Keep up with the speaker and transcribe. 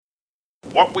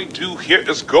What we do here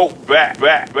is go back.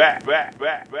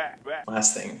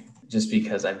 Last thing, just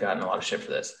because I've gotten a lot of shit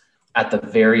for this. At the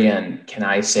very end, can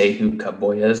I say who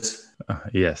Cubboy is?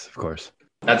 Yes, of course.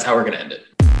 That's how we're going to end it.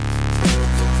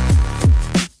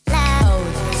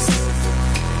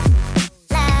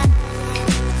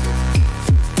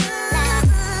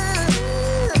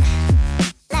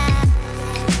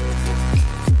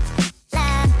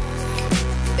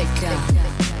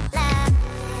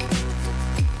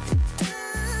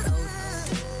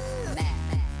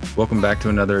 Welcome back to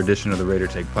another edition of the Raider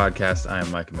Take podcast. I am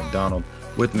Micah McDonald.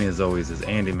 With me, as always, is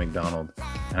Andy McDonald.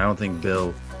 And I don't think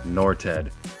Bill nor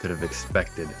Ted could have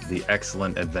expected the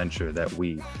excellent adventure that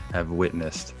we have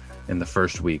witnessed in the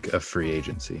first week of free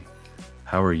agency.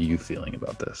 How are you feeling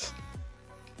about this?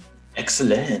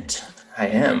 Excellent. I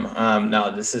am.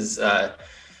 No, this is,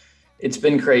 it's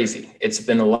been crazy. It's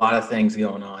been a lot of things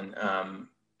going on.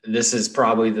 This is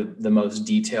probably the most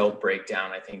detailed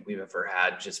breakdown I think we've ever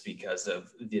had, just because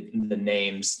of the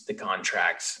names, the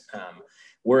contracts.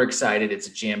 We're excited. It's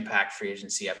a jam-packed free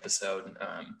agency episode.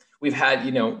 We've had,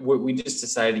 we just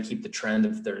decided to keep the trend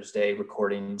of Thursday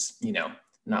recordings,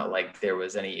 not like there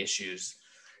was any issues,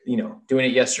 doing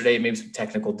it yesterday, maybe some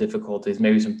technical difficulties,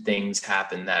 maybe some things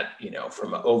happened that,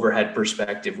 from an overhead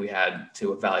perspective, we had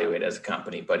to evaluate as a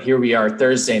company. But here we are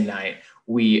Thursday night.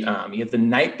 We the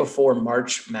night before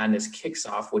March Madness kicks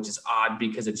off, which is odd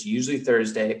because it's usually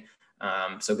Thursday.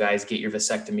 So guys, get your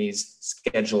vasectomies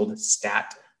scheduled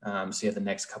stat. So you have the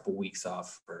next couple weeks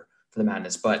off for the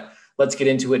Madness. But let's get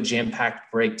into it.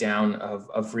 Jam-packed breakdown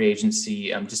of free agency,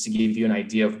 just to give you an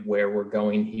idea of where we're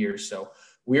going here. So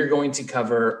we're going to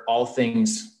cover all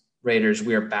things Raiders.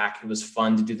 We are back. It was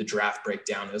fun to do the draft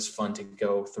breakdown. It was fun to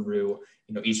go through,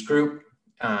 each group,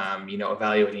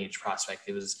 evaluating each prospect.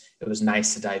 It was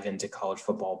nice to dive into college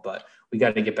football, but we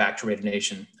got to get back to Raider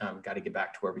Nation. Got to get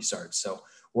back to where we started. So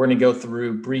we're going to go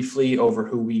through briefly over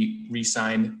who we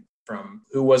re-signed from,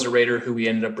 who was a Raider, who we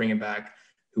ended up bringing back,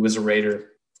 who was a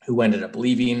Raider, who ended up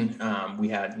leaving. We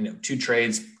had, 2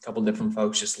 trades, a couple different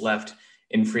folks just left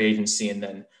in free agency. And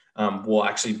then we'll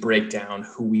actually break down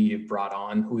who we brought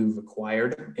on, who we've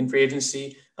acquired in free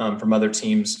agency from other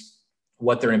teams,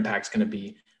 what their impact's going to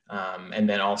be. And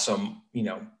then also,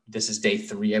 this is day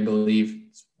 3, I believe.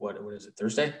 What is it?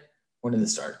 Thursday? When did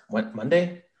this start? What,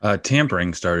 Monday?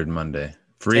 Tampering started Monday.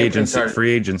 Free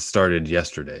agents started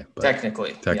yesterday. But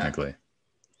technically. Yeah.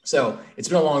 So it's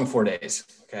been a long 4 days.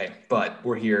 Okay. But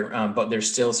we're here. But there's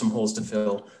still some holes to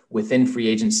fill within free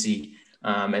agency.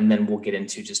 And then we'll get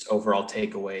into just overall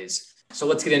takeaways. So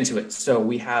let's get into it. So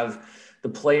we have the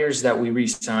players that we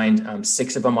re-signed,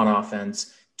 6 of them on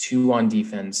offense, 2 on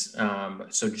defense.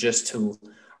 So just to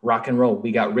rock and roll,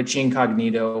 we got Richie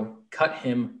Incognito, cut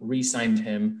him, re-signed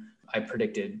him. I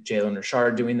predicted Jalen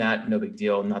Richard doing that. No big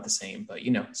deal. Not the same, but,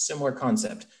 similar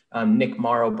concept. Nick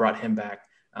Morrow brought him back,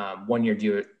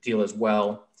 1-year deal as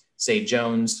well. Zay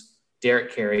Jones,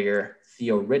 Derek Carrier,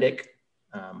 Theo Riddick,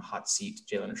 hot seat,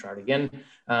 Jalen Richard again.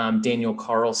 Daniel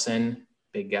Carlson,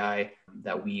 big guy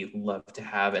that we love to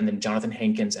have. And then Jonathan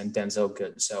Hankins and Denzel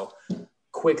Good. So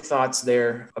quick thoughts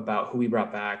there about who we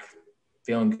brought back.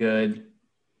 Feeling good,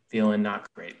 feeling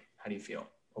not great. How do you feel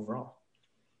overall?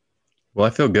 Well, I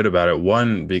feel good about it.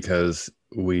 One, because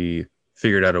we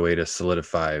figured out a way to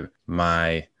solidify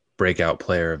my breakout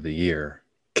player of the year,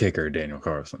 kicker Daniel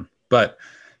Carlson. But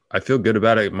I feel good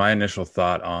about it. My initial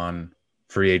thought on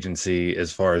free agency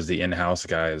as far as the in-house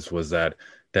guys was that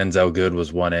Denzel Good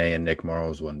was 1A and Nick Morrow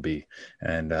was 1B.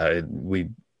 And we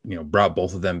brought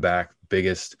both of them back.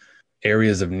 Biggest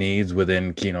areas of needs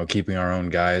within, keeping our own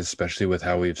guys, especially with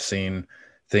how we've seen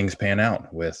things pan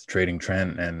out with trading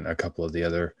Trent and a couple of the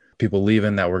other people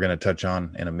leaving that we're going to touch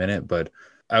on in a minute. But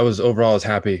I was overall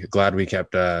glad we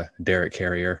kept Derek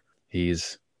Carrier.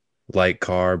 He's like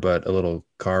Carr, but a little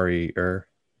Carrier,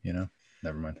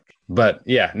 never mind. But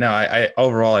yeah, no, I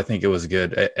overall, I think it was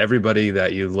good. Everybody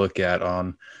that you look at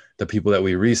on the people that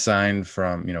we re-signed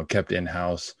from, kept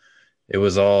in-house, it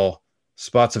was all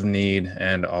spots of need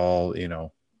and all,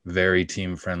 very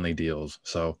team-friendly deals.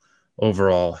 So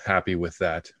overall, happy with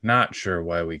that. Not sure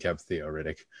why we kept Theo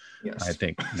Riddick. Yes. I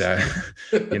think that,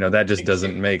 that just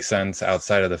doesn't make sense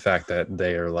outside of the fact that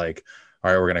they are like,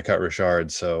 all right, we're going to cut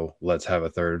Richard, so let's have a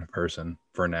third person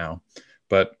for now.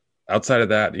 But outside of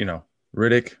that,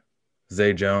 Riddick,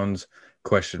 Zay Jones,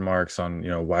 question marks on,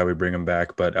 why we bring him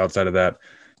back. But outside of that,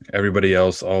 everybody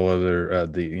else, all other,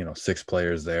 6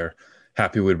 players there,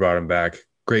 happy we brought him back.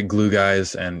 Great glue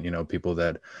guys and, people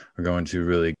that are going to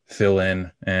really fill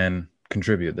in and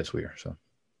contribute this year. So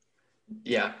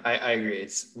Yeah, I agree.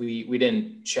 We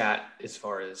didn't chat as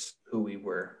far as who we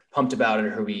were pumped about it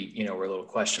or who we, were a little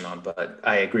question on, but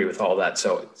I agree with all that.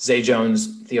 So Zay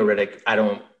Jones, Theo Riddick,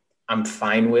 I'm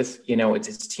fine with,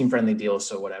 it's team friendly deal.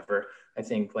 So whatever. I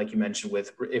think, like you mentioned,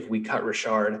 if we cut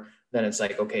Richard, then it's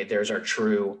like, okay, there's our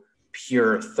true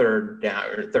pure third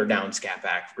down scat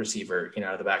back receiver,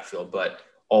 out of the backfield. But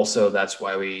also that's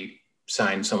why we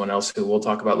signed someone else who we'll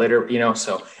talk about later,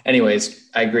 So anyways,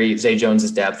 I agree. Zay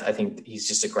Jones' depth. I think he's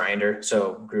just a grinder.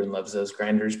 So Gruden loves those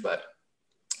grinders, but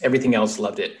everything else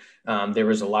loved it. There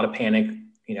was a lot of panic,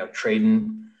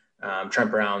 trading Trent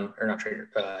Brown or not trading,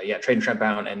 trading Trent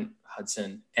Brown and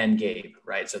Hudson and Gabe,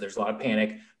 right? So there's a lot of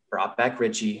panic. Brought back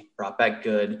Richie, brought back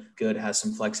Good. Good has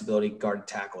some flexibility, guard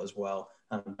tackle as well.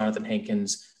 Jonathan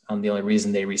Hankins, the only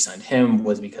reason they re-signed him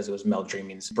was because it was Mel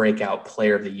Dreaming's breakout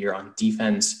player of the year on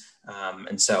defense.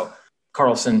 And so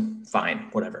Carlson, fine,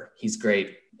 whatever. He's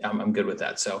great. I'm good with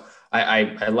that. So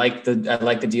I like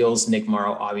the deals. Nick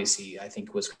Morrow, obviously, I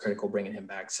think was critical bringing him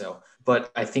back. So,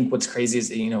 but I think what's crazy is,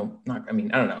 I don't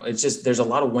know. It's just, there's a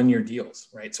lot of 1-year deals,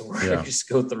 right? So we're going to just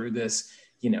go through this,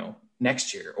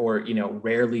 next year, or,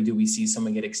 rarely do we see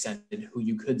someone get extended. Who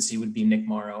you could see would be Nick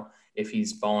Morrow if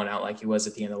he's balling out like he was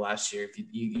at the end of last year. If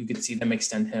you could see them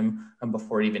extend him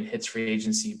before it even hits free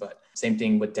agency. But same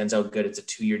thing with Denzel Good. It's a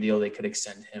 2-year deal. They could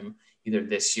extend him either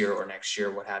this year or next year,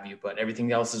 what have you. But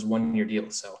everything else is 1-year deal.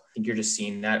 So I think you're just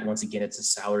seeing that once again, it's a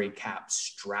salary cap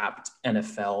strapped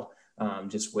NFL,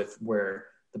 just with where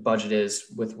the budget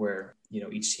is, with where,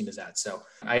 each team is at. So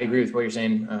I agree with what you're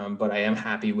saying, but I am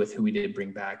happy with who we did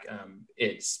bring back.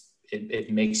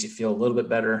 It makes you feel a little bit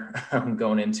better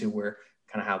going into where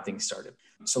kind of how things started.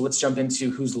 So let's jump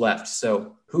into who's left.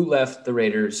 So who left the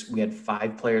Raiders? We had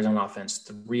 5 players on offense,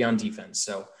 3 on defense.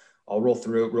 So I'll roll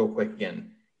through it real quick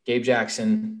again. Gabe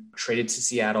Jackson traded to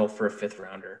Seattle for a 5th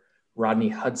rounder. Rodney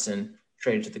Hudson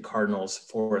traded to the Cardinals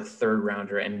for a 3rd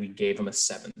rounder, and we gave him a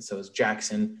 7th. So it was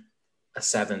Jackson, a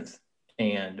 7th,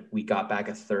 and we got back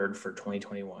a 3rd for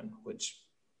 2021, which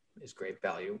is great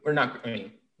value.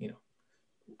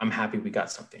 I'm happy we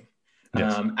got something.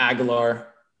 Yes. Aguilar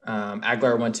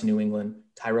went to New England.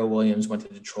 Tyrell Williams went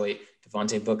to Detroit.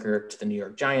 Devontae Booker to the New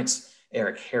York Giants.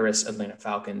 Eric Harris, Atlanta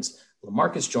Falcons.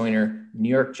 LaMarcus Joyner, New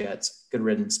York Jets. Good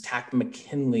riddance. Takk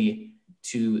McKinley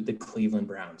to the Cleveland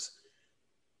Browns.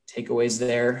 Takeaways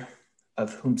there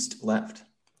of whomst left.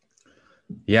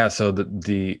 Yeah, so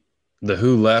the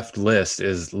who left list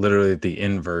is literally the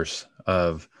inverse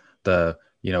of the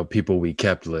people we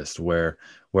kept list,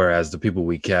 whereas the people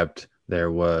we kept,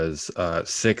 there was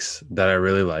 6 that I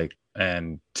really liked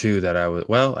and 2 that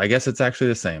I guess it's actually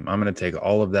the same. I'm going to take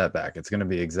all of that back. It's going to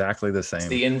be exactly the same. It's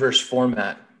the inverse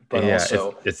format, but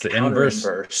also it's the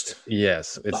inverse.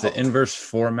 Yes, it's the inverse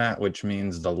format, which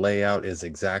means the layout is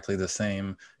exactly the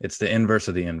same. It's the inverse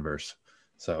of the inverse.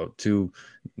 So 2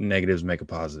 negatives make a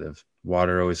positive.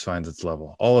 Water always finds its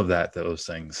level. All of that, those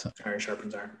things. Iron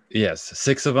sharpens iron. Yes,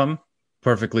 6 of them,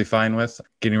 perfectly fine with.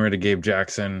 Getting rid of Gabe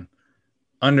Jackson,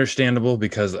 understandable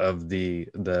because of the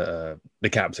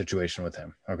cap situation with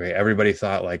him. Okay, everybody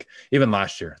thought, like, even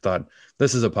last year, thought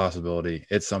this is a possibility.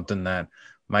 It's something that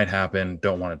might happen.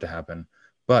 Don't want it to happen.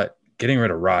 But getting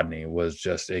rid of Rodney was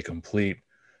just a complete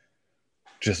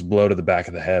blow to the back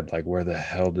of the head. Like, where the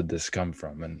hell did this come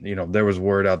from? And, there was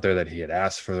word out there that he had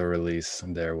asked for the release,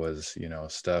 and there was,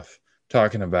 stuff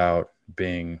talking about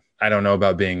being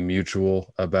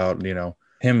mutual about,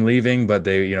 him leaving, but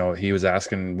they, he was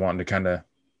wanting to kind of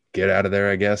get out of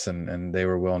there, I guess. And they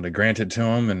were willing to grant it to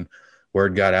him, and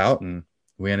word got out, and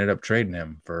we ended up trading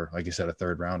him for, like you said, a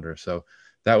 3rd rounder. So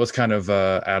that was kind of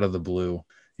out of the blue.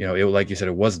 Like you said,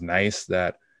 it was nice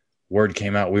that word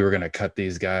came out we were going to cut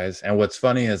these guys. And what's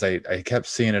funny is I kept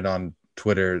seeing it on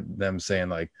Twitter, them saying,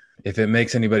 like, if it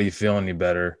makes anybody feel any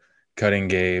better, cutting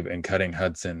Gabe and cutting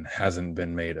Hudson hasn't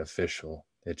been made official.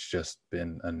 It's just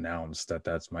been announced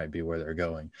that might be where they're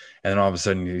going. And then all of a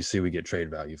sudden you see we get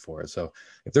trade value for it. So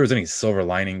if there was any silver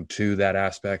lining to that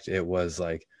aspect, it was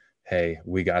like, hey,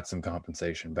 we got some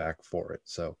compensation back for it.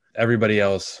 So everybody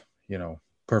else,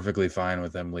 perfectly fine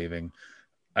with them leaving.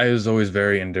 I was always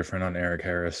very indifferent on Eric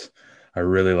Harris. I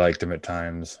really liked him at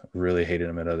times, really hated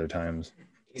him at other times.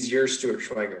 He's your Stuart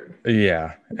Schweigert.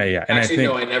 Yeah. And actually,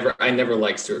 I never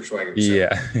liked Stuart Schweigert.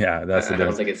 So yeah. That's I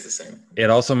don't think it's the same. It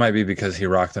also might be because he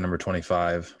rocked the number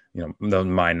 25,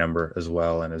 my number as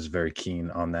well, and is very keen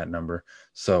on that number.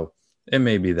 So it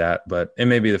may be that, but it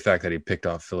may be the fact that he picked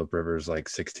off Phillip Rivers like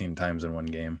 16 times in one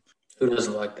game. Who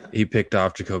doesn't like that? He picked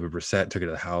off Jacoby Brissett, took it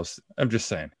to the house. I'm just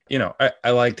saying,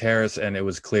 I liked Harris, and it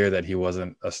was clear that he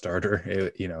wasn't a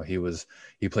starter.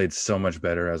 He played so much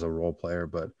better as a role player.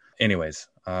 But anyways,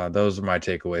 those are my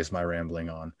takeaways, my rambling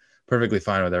on. Perfectly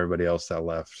fine with everybody else that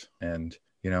left. And,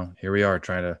 here we are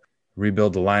trying to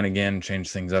rebuild the line again, change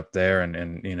things up there and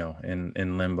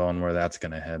in limbo on where that's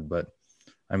going to head. But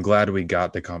I'm glad we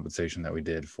got the compensation that we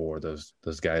did for those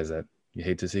guys that you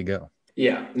hate to see go.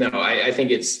 Yeah, no, I think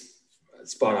it's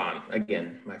spot on.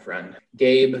 Again, my friend.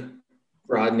 Gabe,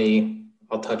 Rodney,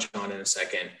 I'll touch on in a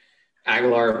second.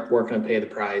 Aguilar, we're going to pay the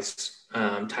price.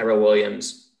 Tyrell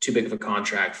Williams, too big of a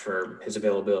contract for his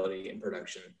availability and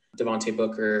production. Devontae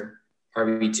Booker,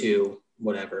 RB2,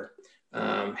 whatever.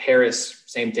 Harris,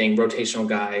 same thing, rotational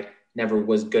guy, never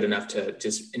was good enough to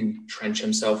just entrench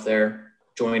himself there.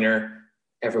 Joyner,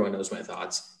 everyone knows my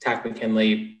thoughts. Tack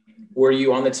McKinley, were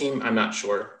you on the team? I'm not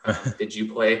sure. Did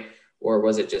you play? Or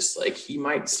was it just like he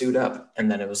might suit up?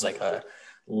 And then it was like a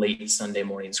late Sunday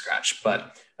morning scratch.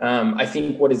 But I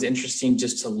think what is interesting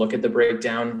just to look at the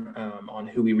breakdown on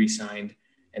who we re-signed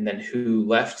and then who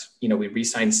left. We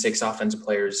re-signed 6 offensive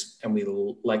players and we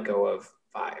let go of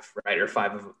 5, right? Or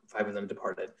five of them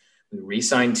departed. We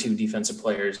re-signed 2 defensive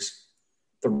players.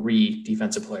 3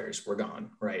 defensive players were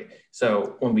gone, right?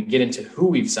 So when we get into who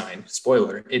we've signed,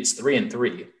 spoiler, it's 3 and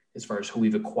 3 as far as who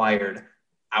we've acquired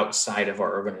outside of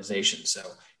our organization. So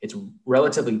it's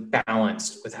relatively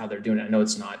balanced with how they're doing it. I know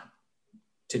it's not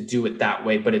to do it that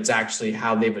way, but it's actually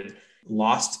how they've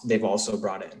lost, they've also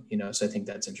brought in, so I think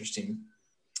that's interesting.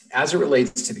 As it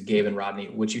relates to the Gabe and Rodney,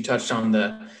 which you touched on,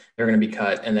 they're going to be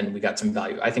cut and then we got some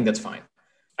value. I think that's fine.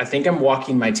 I think I'm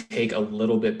walking my take a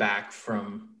little bit back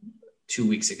from 2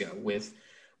 weeks ago with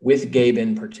Gabe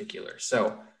in particular.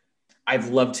 So I've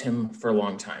loved him for a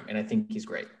long time and I think he's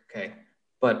great. Okay.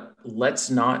 But let's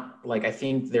not I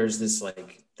think there's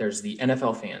there's the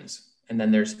NFL fans and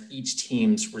then there's each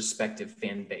team's respective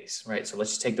fan base, right? So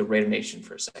let's just take the Raider Nation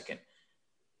for a second.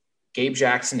 Gabe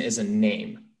Jackson is a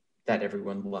name that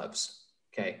everyone loves.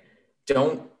 Okay.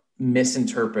 Don't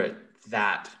misinterpret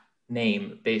that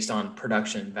name based on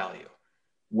production and value.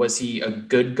 Was he a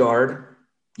good guard?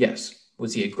 Yes.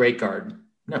 Was he a great guard?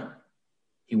 No.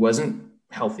 He wasn't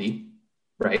healthy,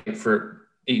 right?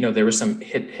 There was some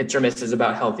hits or misses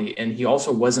about healthy. And he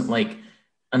also wasn't like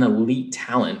an elite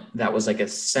talent that was like a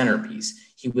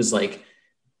centerpiece. He was like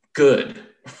good,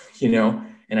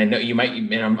 and I know you might,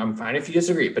 and I'm fine if you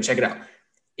disagree, but check it out.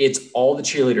 It's all the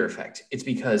cheerleader effect. It's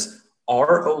because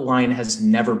our O-line has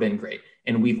never been great.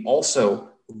 And we've also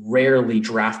rarely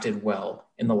drafted well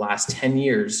in the last 10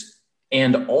 years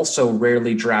and also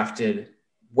rarely drafted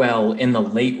well in the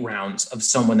late rounds of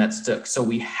someone that stuck. So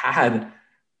we had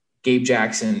Gabe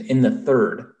Jackson in the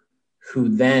 3rd, who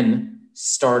then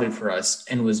started for us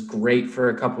and was great for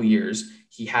a couple years.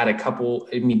 He had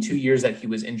 2 years that he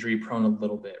was injury prone a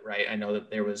little bit, right? I know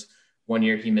that there was 1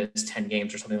 year he missed 10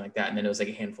 games or something like that. And then it was like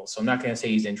a handful. So I'm not going to say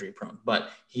he's injury prone,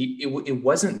 but it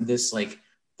wasn't this like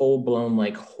full blown,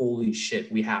 like, holy shit,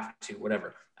 we have to,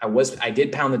 whatever. I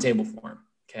did pound the table for him.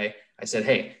 Okay. I said,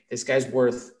 hey, this guy's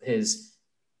worth his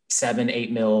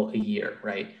 7-8 mil a year,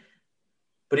 right?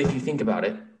 But if you think about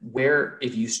it,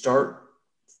 if you start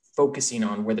focusing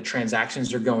on where the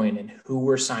transactions are going and who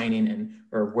we're signing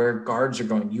or where guards are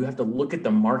going, you have to look at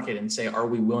the market and say, are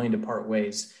we willing to part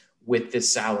ways with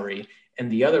this salary?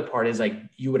 And the other part is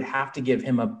you would have to give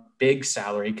him a big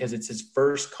salary because it's his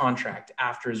first contract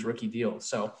after his rookie deal.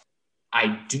 So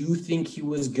I do think he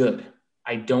was good.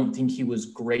 I don't think he was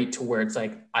great to where it's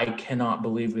I cannot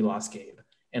believe we lost Gabe.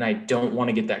 And I don't want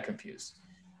to get that confused.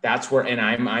 That's where, and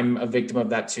I'm a victim of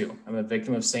that too. I'm a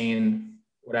victim of saying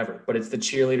whatever, but it's the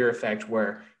cheerleader effect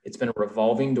where it's been a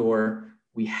revolving door.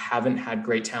 We haven't had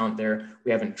great talent there.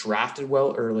 We haven't drafted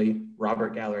well early,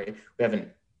 Robert Gallery. We haven't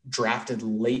drafted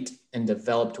late and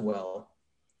developed well.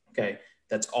 Okay.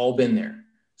 That's all been there.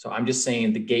 So I'm just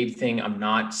saying the Gabe thing. I'm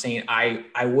not saying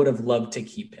I would have loved to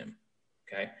keep him.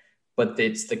 Okay. But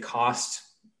it's the cost,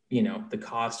 the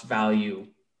cost value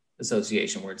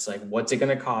association where it's what's it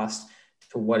going to cost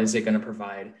to what is it going to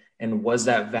provide? And was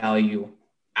that value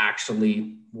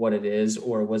actually what it is,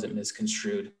 or was it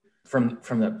misconstrued from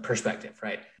the perspective,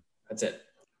 right? That's it.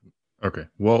 Okay.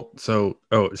 Well,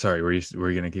 sorry. Were you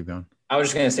going to keep going? I was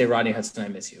just going to say, Rodney Hudson, I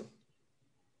miss you.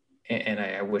 And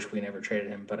I wish we never traded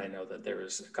him, but I know that there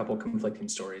was a couple of conflicting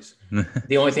stories.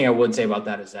 The only thing I would say about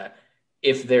that is that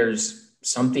if there's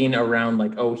something around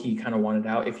he kind of wanted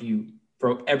out,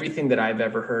 from everything that I've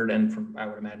ever heard, and from, I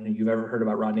would imagine you've ever heard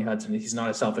about Rodney Hudson, he's not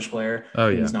a selfish player. Oh,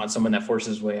 yeah. He's not someone that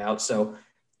forces his way out. So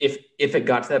if it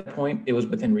got to that point, it was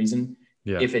within reason.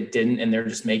 Yeah. If it didn't, and they're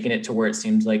just making it to where it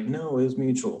seems like, no, it was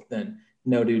mutual, then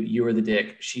no, dude, you were the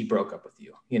dick. She broke up with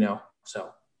you,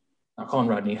 So I'm not calling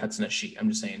Rodney Hudson a she. I'm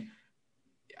just saying,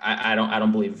 I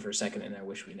don't believe it for a second, and I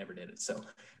wish we never did it. So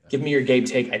give me your Gabe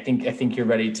take. I think you're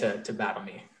ready to battle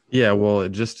me. Yeah, well,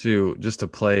 just to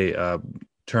play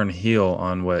turn heel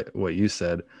on what you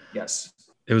said. Yes.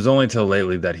 It was only till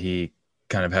lately that he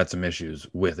kind of had some issues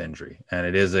with injury, and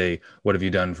it is a what have you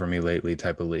done for me lately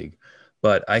type of league.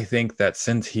 But I think that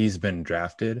since he's been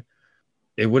drafted,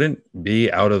 it wouldn't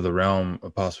be out of the realm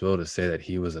of possibility to say that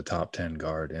he was a top 10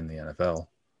 guard in the NFL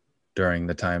during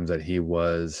the times that he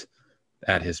was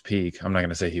at his peak. I'm not going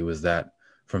to say he was that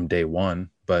from day one,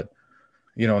 but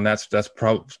and that's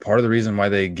part of the reason why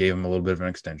they gave him a little bit of an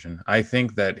extension. I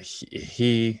think that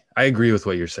I agree with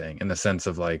what you're saying in the sense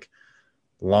of like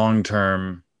long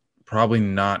term, probably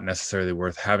not necessarily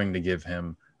worth having to give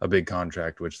him a big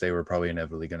contract, which they were probably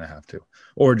inevitably going to have to,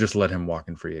 or just let him walk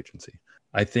in free agency.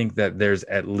 I think that there's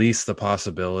at least the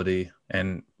possibility,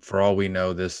 and for all we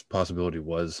know, this possibility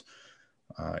was,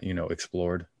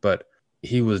 explored, but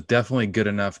he was definitely good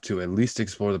enough to at least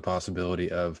explore the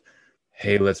possibility of,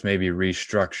 hey, let's maybe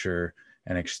restructure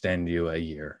and extend you a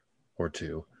year or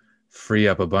two, free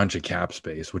up a bunch of cap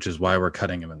space, which is why we're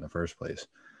cutting him in the first place.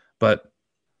 But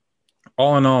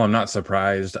all in all, I'm not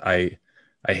surprised. I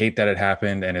hate that it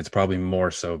happened, and it's probably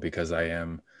more so because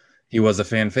he was a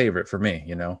fan favorite for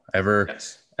me,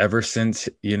 ever since,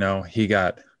 he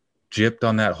got gypped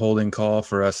on that holding call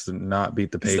for us to not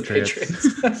beat the Patriots.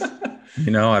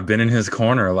 I've been in his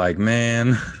corner like,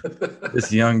 man,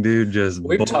 this young dude just...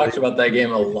 We've talked about that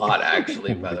game a lot,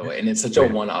 actually, by the way, and it's such a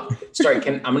one-off. Sorry,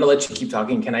 I'm going to let you keep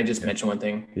talking. Can I just mention one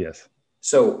thing? Yes.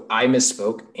 So I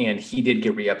misspoke, and he did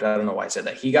get re-upped. I don't know why I said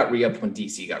that. He got re-upped when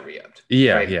DC got re-upped.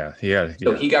 Yeah, right? yeah.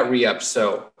 So he got re-upped,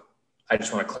 so I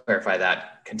just want to clarify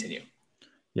that. Continue.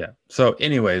 Yeah. So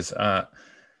anyways,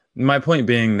 my point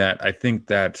being that I think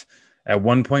that at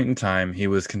one point in time, he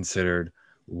was considered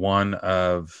one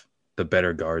of the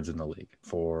better guards in the league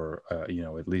for, at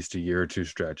least a year or two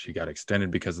stretch. He got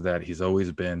extended because of that. He's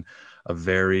always been a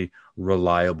very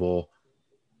reliable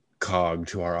cog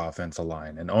to our offensive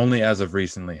line, and only as of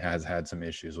recently has had some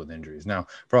issues with injuries. Now,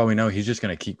 for all we know, he's just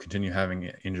going to continue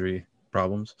having injury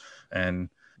problems and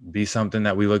be something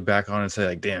that we look back on and say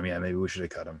like, damn, yeah, maybe we should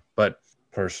have cut him. But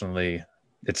personally,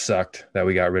 it sucked that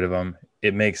we got rid of him.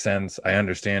 It makes sense. I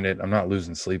understand it. I'm not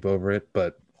losing sleep over it,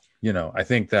 but I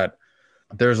think that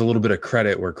there's a little bit of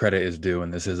credit where credit is due,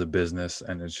 and this is a business,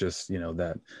 and it's just,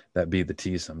 that be the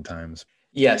tea sometimes.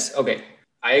 Yes. Okay.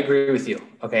 I agree with you.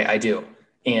 Okay. I do.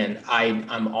 And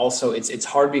I'm also, it's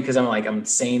hard because I'm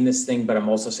saying this thing, but I'm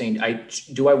also saying, I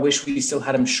wish we still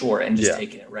had him short and just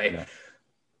taking it. Right. Yeah.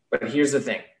 But here's the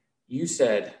thing you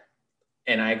said,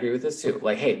 and I agree with this too.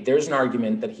 Like, hey, there's an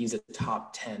argument that he's a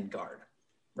top 10 guard,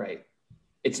 right?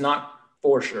 It's not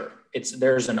for sure.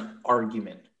 There's an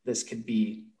argument. This could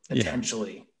be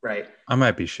potentially, right? I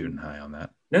might be shooting high on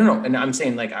that. No. And I'm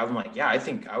saying I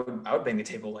think I would bang the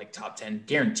table like top 10,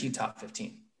 guaranteed top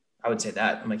 15. I would say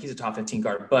that. I'm like, he's a top 15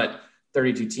 guard, but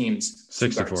 32 teams,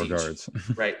 64 guards.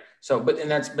 Right. So, but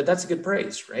that's a good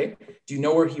praise, right? Do you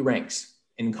know where he ranks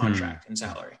in contract and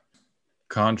salary?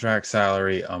 Contract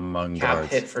salary among guards.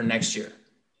 Cap hit for next year.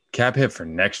 Cap hit for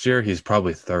next year, he's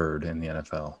probably third in the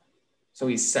NFL. So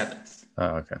he's seventh.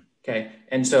 Oh, okay. Okay.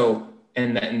 And so,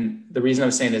 and then the reason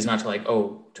I'm saying is not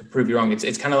to prove you wrong.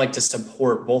 It's kind of like to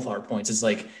support both our points. It's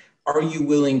like, are you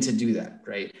willing to do that,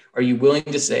 right? Are you willing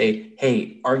to say,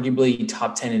 hey, arguably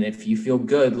top 10, and if you feel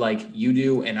good like you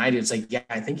do and I do, it's like, yeah,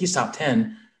 I think he's top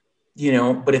 10,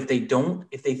 but if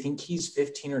they think he's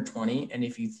 15 or 20, and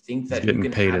if you think that he's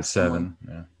getting paid at 7,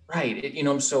 yeah.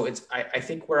 Right. So I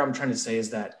think where I'm trying to say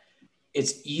is that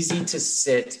it's easy to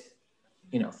sit,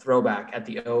 throwback at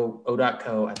the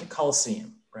O.co at the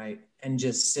Coliseum, right? And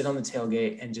just sit on the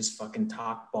tailgate and just fucking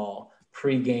talk ball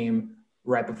pregame,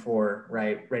 right before,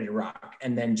 right, ready to rock,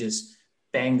 and then just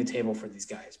bang the table for these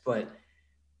guys. But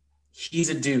he's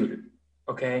a dude,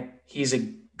 okay? He's a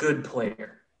good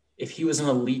player. If he was an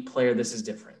elite player, this is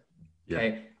different, okay?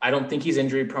 Yeah. I don't think he's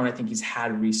injury prone. I think he's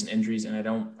had recent injuries, and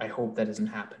I hope that doesn't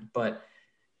happen. But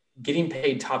getting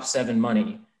paid top 7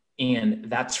 money, and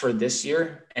that's for this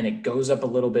year, and it goes up a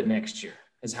little bit next year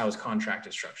is how his contract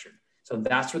is structured. So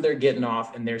that's where they're getting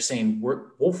off, and they're saying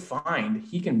we'll find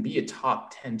he can be a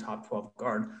top 10, top 12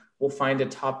 guard. We'll find a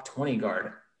top 20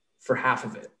 guard for half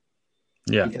of it.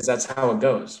 Yeah. Because that's how it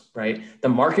goes, right? The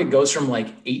market goes from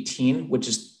like 18, which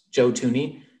is Joe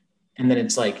Thuney, and then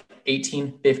it's like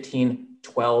 18, 15,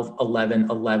 12, 11,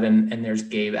 11, and there's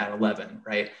Gabe at 11,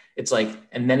 right? It's like,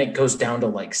 and then it goes down to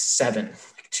like 7,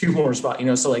 2 more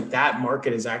spots, so like that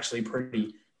market is actually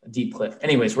pretty deep cliff.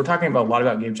 Anyways, we're talking a lot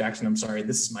about Gabe Jackson. I'm sorry,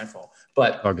 this is my fault.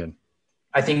 But all good.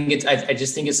 I think I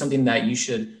just think it's something that you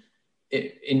should,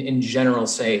 in general,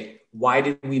 say, why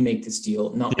did we make this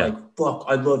deal? Not like, fuck,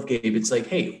 I love Gabe. It's like,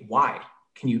 hey, why?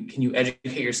 Can you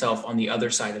educate yourself on the other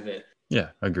side of it? Yeah,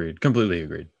 agreed. Completely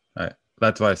agreed.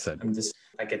 That's why I said.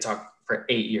 I could talk for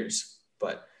 8 years,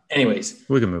 but anyways.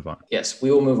 We can move on. Yes,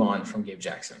 we will move on from Gabe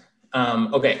Jackson.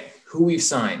 Okay, who we've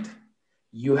signed.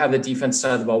 You have the defense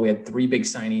side of the ball. We had 3 big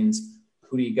signings.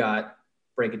 Who do you got?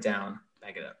 Break it down.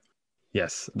 Back it up.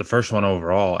 Yes, the first one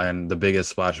overall and the biggest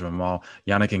splash of them all,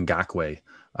 Yannick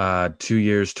Ngakoue. 2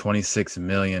 years, 26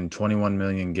 million, 21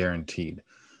 million guaranteed.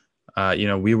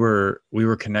 We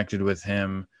were connected with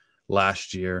him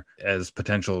last year as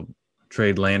potential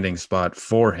trade landing spot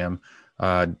for him.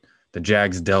 The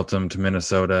Jags dealt him to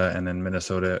Minnesota, and then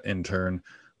Minnesota in turn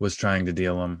was trying to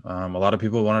deal him. A lot of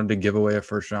people wanted to give away a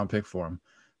first-round pick for him.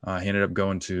 He ended up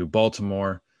going to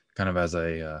Baltimore kind of as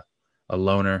a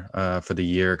loaner for the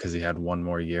year because he had one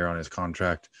more year on his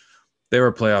contract. They were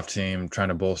a playoff team trying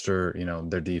to bolster,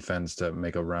 their defense to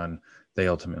make a run. They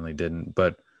ultimately didn't.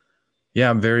 But, yeah,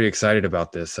 I'm very excited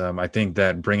about this. I think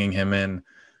that bringing him in,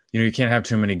 you can't have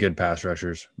too many good pass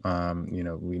rushers.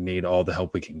 We need all the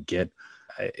help we can get.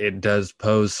 It does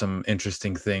pose some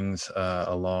interesting things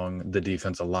along the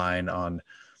defensive line on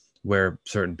where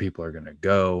certain people are going to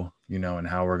go, and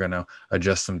how we're going to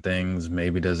adjust some things.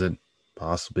 Maybe does it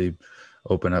possibly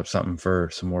open up something for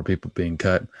some more people being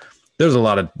cut? There's a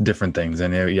lot of different things.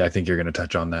 And I think you're going to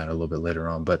touch on that a little bit later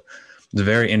on. But it's a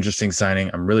very interesting signing.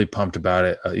 I'm really pumped about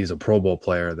it. He's a Pro Bowl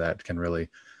player that can really,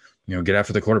 get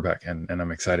after the quarterback. And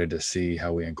I'm excited to see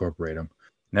how we incorporate him.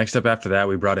 Next up after that,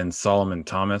 we brought in Solomon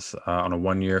Thomas on a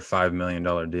 1-year, $5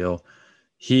 million deal.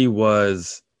 He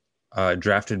was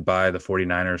drafted by the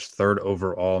 49ers, 3rd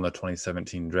overall in the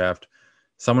 2017 draft.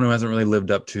 Someone who hasn't really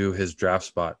lived up to his draft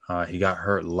spot. He got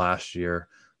hurt last year,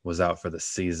 was out for the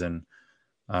season.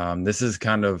 This is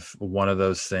kind of one of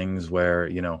those things where,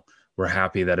 we're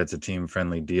happy that it's a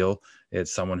team-friendly deal.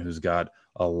 It's someone who's got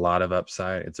a lot of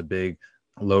upside. It's a big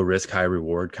low-risk,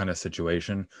 high-reward kind of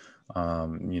situation.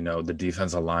 The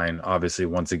defensive line, obviously,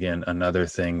 once again, another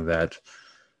thing that,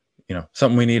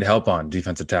 something we need help on.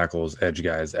 Defensive tackles, edge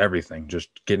guys, everything. Just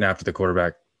getting after the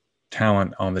quarterback,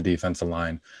 talent on the defensive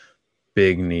line,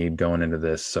 big need going into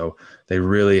this. So they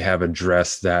really have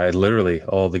addressed that. Literally,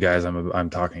 all the guys I'm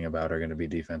talking about are going to be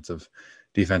defensive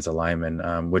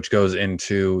linemen, which goes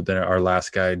into our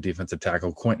last guy, defensive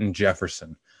tackle, Quentin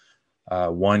Jefferson.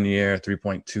 1 year,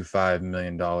 $3.25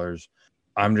 million.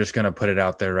 I'm just going to put it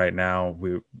out there right now.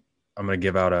 I'm going to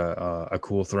give out a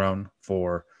cool throne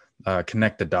for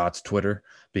Connect the Dots Twitter,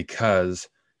 because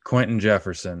Quentin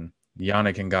Jefferson,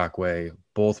 Yannick Ngakoue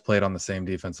both played on the same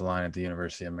defensive line at the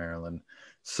University of Maryland.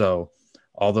 So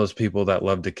all those people that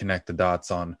love to connect the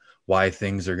dots on why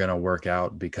things are going to work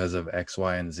out because of X,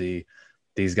 Y, and Z,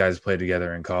 these guys played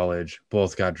together in college,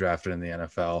 both got drafted in the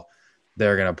NFL.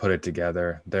 They're going to put it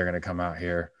together. They're going to come out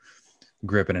here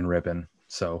gripping and ripping.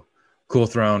 So cool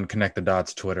throne, Connect the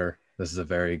Dots Twitter. This is a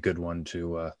very good one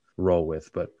to roll with.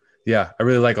 But yeah, I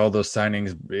really like all those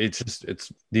signings.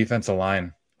 It's defensive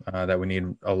line that we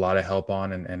need a lot of help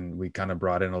on, and we kind of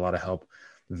brought in a lot of help.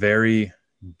 Very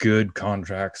good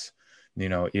contracts,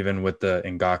 even with the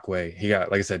Ngakoue. He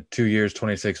got, like I said, 2 years,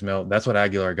 26 mil. That's what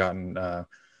Aguilar got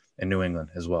in New England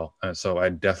as well. So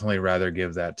I'd definitely rather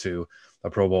give that to a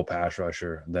Pro Bowl pass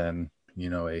rusher than,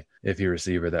 a iffy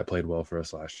receiver that played well for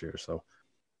us last year. So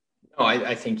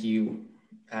I think you,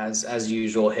 as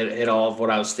usual, hit all of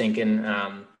what I was thinking.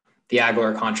 The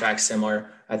Aguilar contract's similar.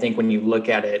 I think when you look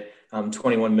at it,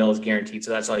 21 mil is guaranteed.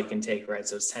 So that's all you can take, right?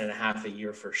 So it's 10 and a half a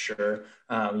year for sure.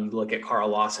 You look at Carl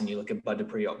Lawson, you look at Bud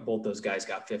Dupree, both those guys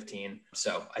got 15.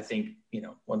 So I think,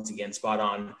 once again, spot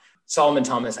on. Solomon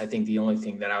Thomas, I think the only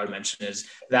thing that I would mention is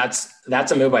that's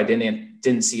a move I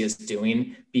didn't see us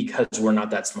doing because we're not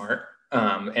that smart.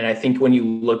 And I think when you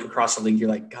look across the league, you're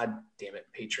like, God damn it,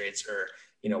 Patriots, or,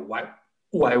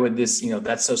 why would this,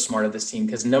 that's so smart of this team?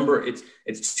 Because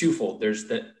it's twofold. There's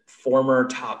the former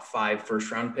top 5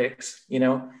 first round picks,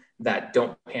 that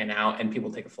don't pan out and people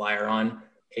take a flyer on,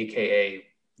 AKA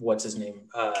what's his name?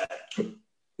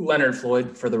 Leonard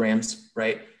Floyd for the Rams,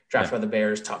 right? Drafted by the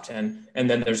Bears, top 10. And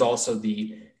then there's also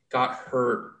got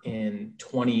hurt in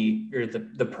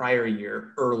the prior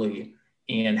year early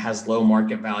and has low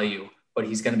market value, but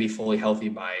he's going to be fully healthy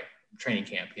by training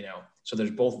camp, So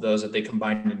there's both of those that they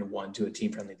combined into one to a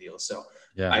team-friendly deal. So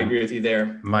yeah, I agree with you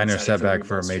there. Minor setback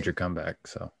for a major comeback.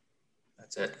 So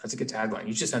that's it. That's a good tagline.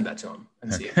 You should send that to him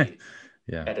and see if he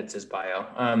edits his bio.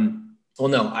 Well,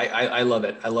 no, I love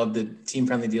it. I love the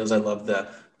team-friendly deals. I love the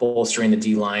bolstering the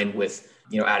D-line with,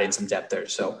 adding some depth there.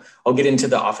 So I'll get into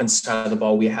the offense side of the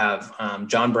ball. We have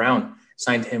John Brown,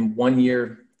 signed him 1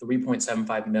 year,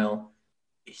 $3.75 million.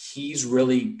 he's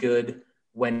really good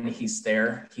when he's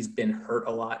there. He's been hurt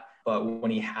a lot, but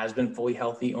when he has been fully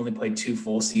healthy, only played 2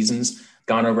 full seasons,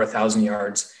 gone over 1,000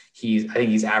 yards. I think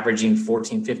he's averaging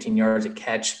 14, 15 yards a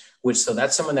catch, so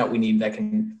that's someone that we need that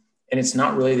can, and it's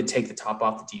not really to take the top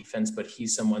off the defense, but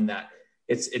he's someone that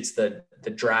it's the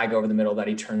drag over the middle that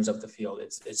he turns up the field.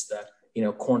 It's the,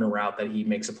 corner route that he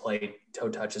makes a play, toe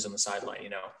touches on the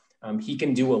sideline, he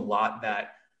can do a lot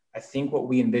that I think what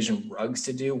we envision Ruggs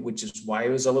to do, which is why it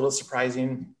was a little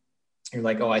surprising. You're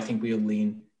like, oh, I think we would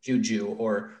lean Juju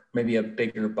or maybe a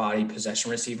bigger body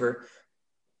possession receiver.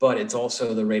 But it's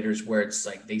also the Raiders where it's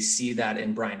like they see that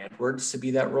in Bryan Edwards to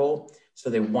be that role. So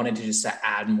they wanted to just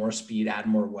add more speed, add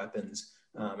more weapons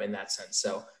in that sense.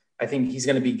 So I think he's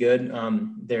going to be good.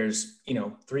 There's,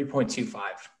 3.25,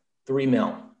 $3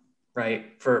 million,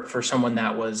 right? For someone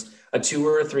that was a 2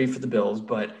 or a 3 for the Bills,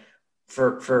 but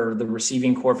for the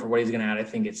receiving core, for what he's going to add, I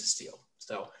think it's a steal.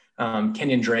 So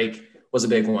Kenyon Drake was a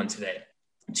big one today.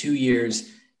 2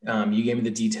 years. You gave me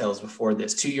the details before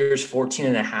this. 2 years, 14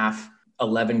 and a half,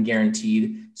 11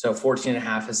 guaranteed. So 14 and a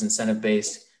half is incentive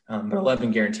based, but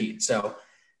 11 guaranteed. So,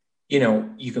 you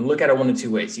can look at it one of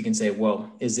two ways. You can say,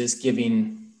 well, is this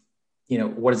giving,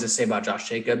 what does this say about Josh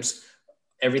Jacobs?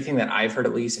 Everything that I've heard,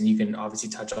 at least, and you can obviously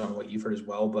touch on what you've heard as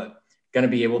well, but going to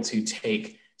be able to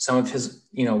take some of his,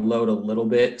 load a little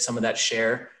bit, some of that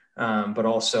share, but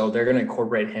also they're going to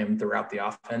incorporate him throughout the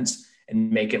offense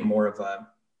and make it more of a,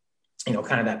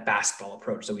 kind of that basketball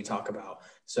approach that we talk about.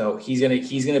 So he's going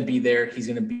to be there. He's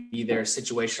going to be there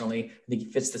situationally. I think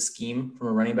he fits the scheme from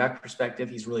a running back perspective.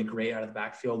 He's really great out of the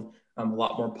backfield, a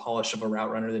lot more polished of a route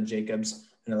runner than Jacobs.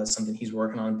 I know that's something he's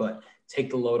working on, but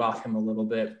take the load off him a little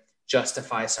bit,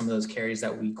 justify some of those carries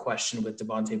that we questioned with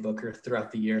Devontae Booker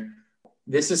throughout the year.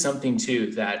 This is something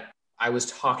too that I was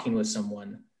talking with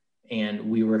someone and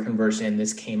we were conversing and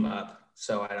this came up.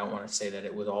 So I don't want to say that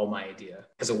it was all my idea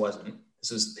because it wasn't.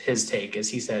 This was his take, as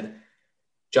he said,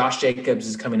 Josh Jacobs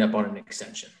is coming up on an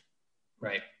extension,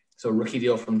 right? So rookie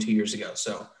deal from 2 years ago.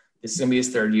 So this is going to be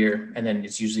his 3rd year. And then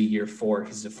it's usually year 4.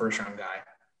 He's a 1st-round guy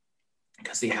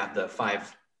because they have the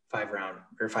 5-round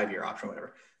or 5-year option,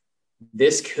 whatever.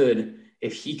 This could,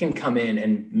 if he can come in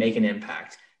and make an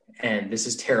impact, and this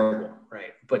is terrible,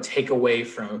 right? But take away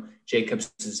from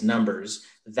Jacobs' numbers,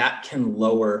 that can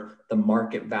lower the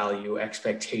market value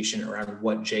expectation around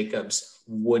what Jacobs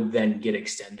would then get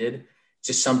extended.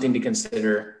 Just something to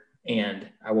consider. And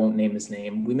I won't name his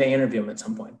name. We may interview him at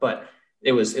some point, but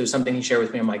it was something he shared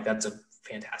with me. I'm like, that's a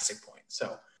fantastic point.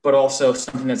 So, but also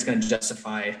something that's going to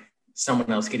justify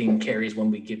someone else getting carries when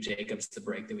we give Jacobs the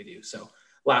break that we do. So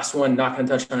last one, not going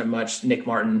to touch on it much. Nick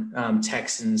Martin,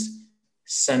 Texans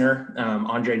center,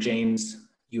 Andre James,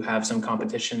 you have some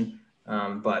competition,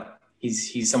 but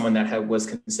he's someone that was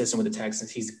consistent with the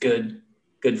Texans. He's good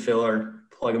filler,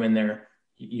 plug him in there.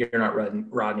 You're not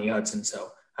Rodney Hudson,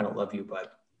 so I don't love you,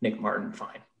 but Nick Martin,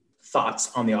 fine.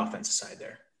 Thoughts on the offensive side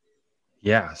there?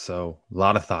 Yeah, so a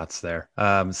lot of thoughts there.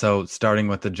 So starting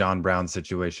with the John Brown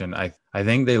situation, I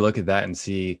think they look at that and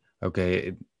see,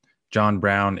 okay, John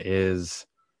Brown is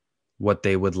what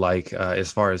they would like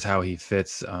as far as how he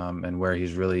fits and where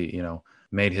he's really,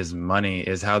 made his money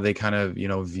is how they kind of,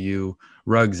 view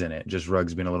Ruggs in it, just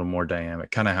Ruggs being a little more dynamic,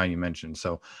 kind of how you mentioned.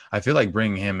 So I feel like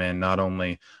bringing him in not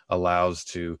only allows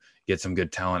to get some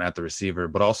good talent at the receiver,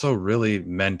 but also really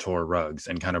mentor Ruggs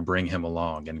and kind of bring him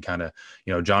along and kind of,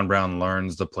 John Brown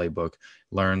learns the playbook,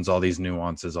 learns all these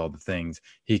nuances, all the things.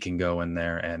 He can go in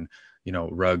there and,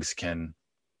 Ruggs can,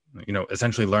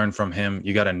 essentially learn from him.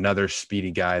 You got another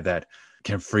speedy guy that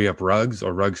can free up Ruggs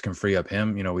or Ruggs can free up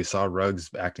him. We saw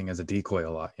Ruggs acting as a decoy a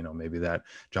lot, maybe that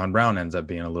John Brown ends up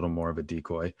being a little more of a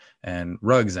decoy and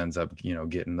Ruggs ends up,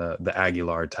 getting the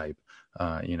Aguilar type,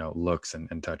 looks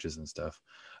and touches and stuff.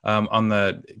 On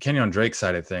the Kenyon Drake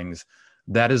side of things,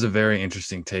 that is a very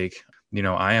interesting take.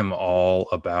 I am all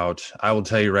about, I will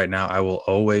tell you right now,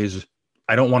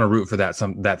 I don't want to root for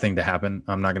that thing to happen.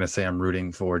 I'm not going to say I'm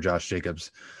rooting for Josh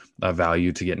Jacobs'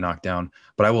 value to get knocked down,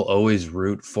 but I will always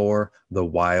root for the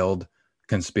wild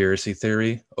conspiracy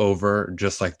theory over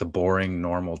just like the boring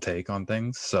normal take on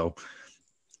things. So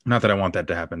not that I want that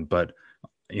to happen, but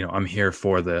I'm here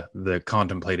for the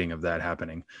contemplating of that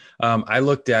happening. I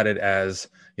looked at it as,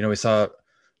 we saw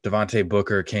Devontae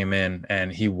Booker came in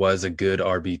and he was a good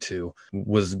RB2,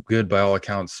 was good by all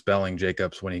accounts spelling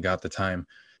Jacobs when he got the time.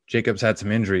 Jacobs had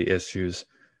some injury issues.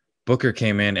 Booker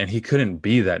came in and he couldn't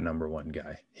be that number one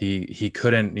guy. He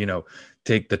couldn't,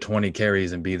 take the 20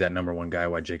 carries and be that number one guy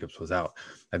while Jacobs was out.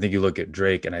 I think you look at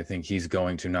Drake and I think he's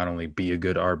going to not only be a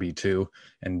good RB2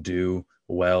 and do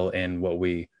well in what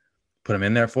we put him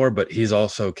in there for, but he's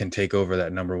also can take over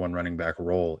that number one running back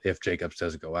role if Jacobs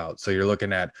does go out. So you're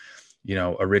looking at,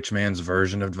 a rich man's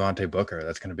version of Devontae Booker.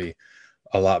 That's going to be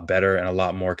a lot better and a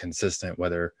lot more consistent,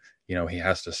 whether, he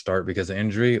has to start because of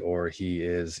injury or he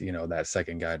is, that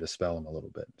second guy to spell him a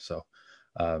little bit. So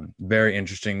very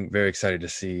interesting, very excited to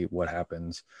see what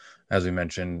happens. As we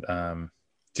mentioned, Jalen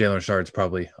Richard's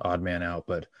probably odd man out,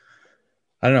 but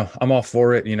I don't know. I'm all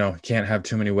for it. Can't have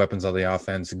too many weapons on the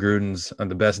offense. Gruden's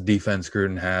the best defense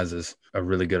Gruden has is a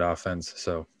really good offense.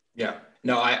 So yeah,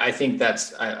 no, I think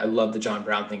I love the John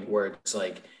Brown thing where it's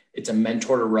like, it's a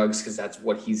mentor to Ruggs because that's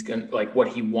what he's going to like, what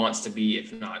he wants to be,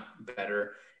 if not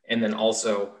better. And then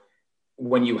also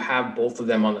when you have both of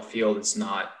them on the field, it's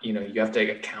not, you have to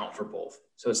account for both.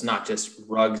 So it's not just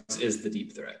Ruggs is the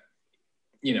deep threat.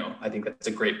 I think that's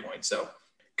a great point. So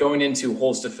going into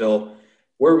holes to fill,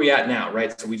 where are we at now,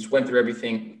 right? So we just went through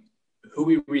everything, who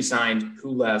we re-signed,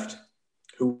 who left,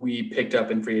 who we picked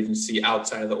up in free agency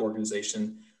outside of the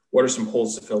organization. What are some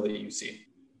holes to fill that you see?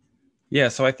 Yeah,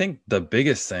 so I think the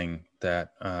biggest thing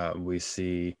that we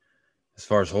see as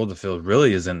far as hold to fill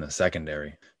really is in the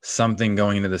secondary. Something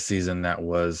going into the season that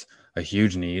was a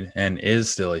huge need and is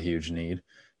still a huge need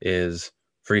is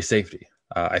free safety.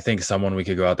 I think someone we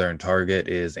could go out there and target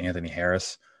is Anthony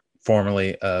Harris,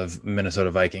 formerly of Minnesota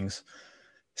Vikings.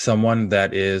 Someone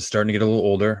that is starting to get a little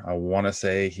older. I want to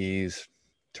say he's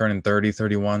turning 30,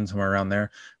 31, somewhere around there,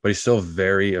 but he's still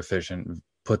very efficient,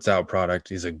 puts out product.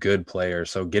 He's a good player.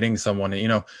 So getting someone,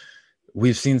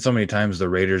 we've seen so many times the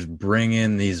Raiders bring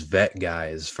in these vet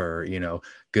guys for,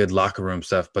 good locker room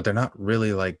stuff, but they're not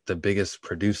really like the biggest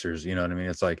producers. You know what I mean?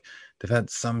 It's like they've had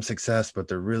some success, but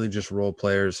they're really just role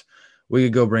players. We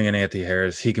could go bring in Anthony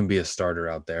Harris. He can be a starter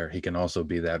out there. He can also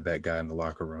be that vet guy in the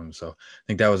locker room. So I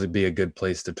think that would be a good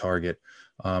place to target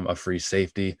a free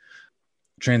safety.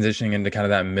 Transitioning into kind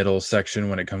of that middle section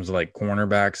when it comes to like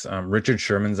cornerbacks, Richard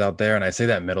Sherman's out there. And I say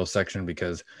that middle section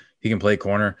because he can play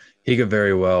corner. He could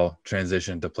very well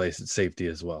transition to play safety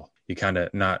as well. You kind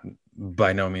of not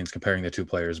by no means comparing the two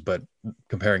players, but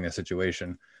comparing the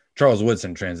situation. Charles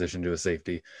Woodson transitioned to a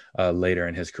safety later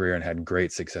in his career and had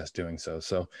great success doing so.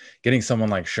 So getting someone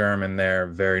like Sherman there,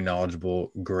 very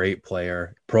knowledgeable, great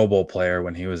player, Pro Bowl player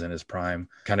when he was in his prime,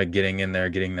 kind of getting in there,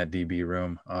 getting that DB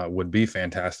room would be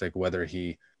fantastic, whether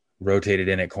he rotated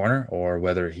in at corner or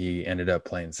whether he ended up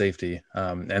playing safety.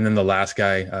 And then the last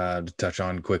guy to touch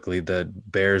on quickly, the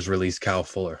Bears released Kyle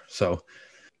Fuller. So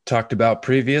talked about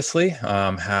previously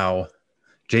how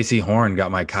JC Horn got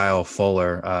my Kyle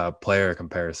Fuller player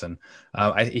comparison.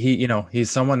 He's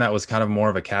someone that was kind of more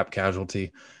of a cap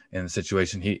casualty in the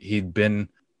situation. He'd been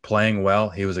playing well.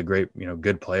 He was a great,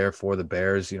 good player for the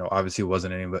Bears. Obviously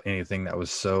wasn't anything that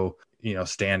was so,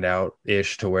 stand out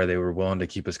ish to where they were willing to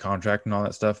keep his contract and all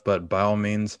that stuff. But by all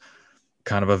means,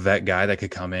 kind of a vet guy that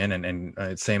could come in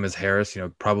and same as Harris,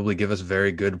 probably give us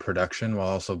very good production while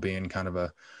also being kind of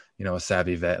a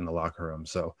savvy vet in the locker room.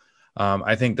 So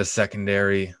I think the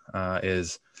secondary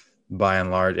is by and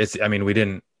large, we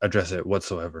didn't address it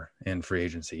whatsoever in free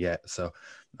agency yet. So,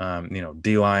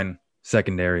 D-line,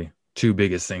 secondary, two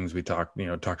biggest things we talked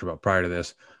about prior to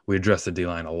this. We addressed the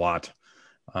D-line a lot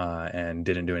and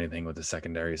didn't do anything with the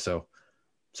secondary. So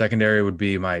secondary would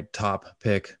be my top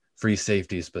pick, free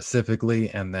safety specifically,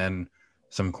 and then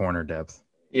some corner depth.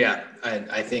 Yeah,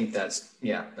 I think that's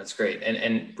great.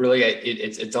 And really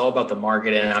it's all about the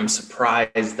market. And I'm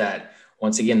surprised that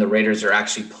once again, the Raiders are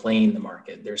actually playing the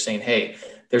market. They're saying, hey,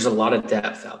 there's a lot of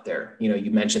depth out there.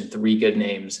 You mentioned 3 good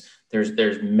names.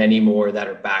 There's many more that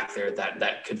are back there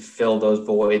that could fill those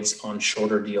voids on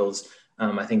shorter deals.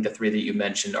 I think the 3 that you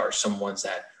mentioned are some ones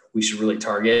that we should really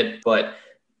target, but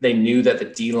they knew that the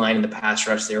D-line and the pass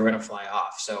rush, they were going to fly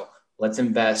off. So let's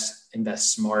invest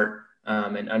smart.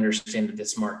 And understand that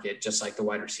this market, just like the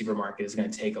wide receiver market, is going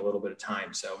to take a little bit of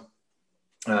time. So,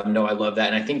 no, I love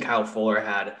that. And I think Kyle Fuller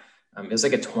had, it was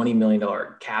like a $20 million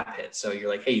cap hit. So you're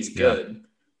like, hey, he's good,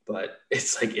 but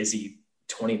it's like, is he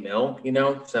 20 mil,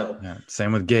 So yeah,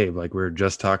 same with Gabe. Like we were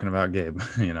just talking about Gabe,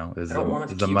 is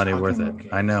the money worth it?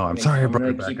 Gabe. I know. I'm sorry I brought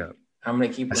it back up. I'm going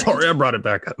to keep. Sorry, I brought it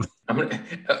back up.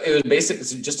 It was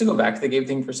basically, just to go back to the Gabe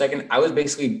thing for a second, I was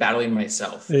basically battling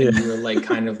myself. And you were like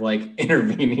kind of like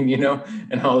intervening,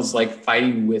 and I was like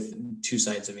fighting with two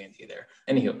sides of Andy there.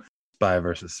 Anywho. Spy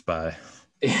versus spy.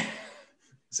 Yeah,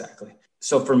 exactly.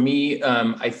 So for me,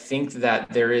 I think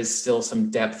that there is still some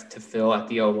depth to fill at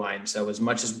the O-line. So as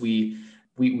much as we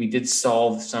did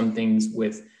solve some things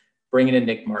with bringing in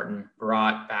Nick Martin,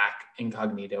 brought back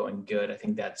Incognito and good, I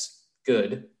think that's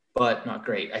good, but not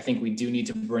great. I think we do need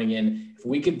to bring in, if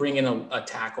we could bring in a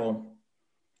tackle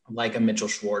like a Mitchell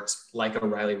Schwartz, like a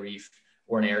Riley Reif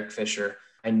or an Eric Fisher,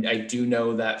 I do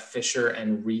know that Fisher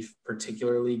and Reef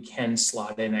particularly can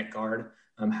slot in at guard,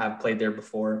 have played there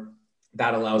before.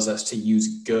 That allows us to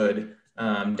use Good,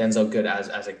 Denzel Good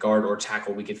as a guard or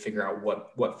tackle. We could figure out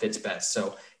what fits best.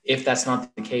 So if that's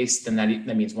not the case, then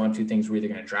that means one of two things. We're either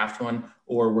going to draft one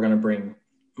or we're going to bring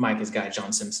Micah's guy,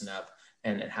 John Simpson, up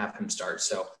and have him start.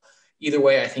 So either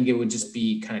way, I think it would just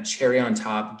be kind of cherry on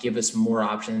top, give us more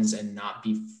options and not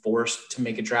be forced to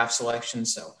make a draft selection.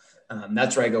 So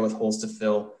that's where I go with holes to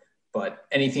fill. But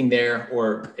anything there,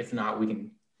 or if not, we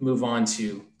can move on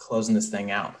to closing this thing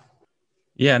out.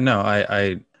 Yeah, no,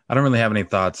 I don't really have any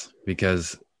thoughts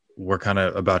because we're kind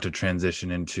of about to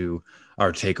transition into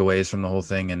our takeaways from the whole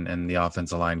thing, and the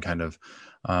offensive line kind of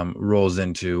rolls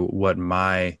into what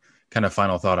my kind of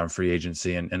final thought on free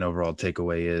agency and overall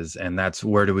takeaway is. And that's,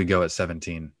 where do we go at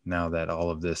 17 now that all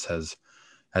of this has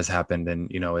happened? And,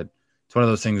 you know, it's one of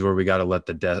those things where we got to let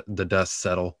the dust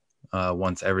settle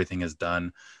once everything is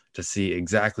done to see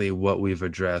exactly what we've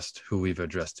addressed, who we've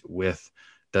addressed it with.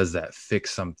 Does that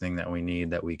fix something that we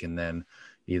need that we can then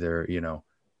either, you know,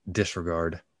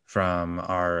 disregard from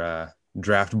our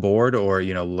draft board or,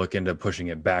 you know, look into pushing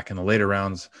it back in the later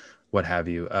rounds, what have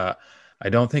you. I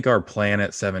don't think our plan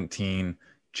at 17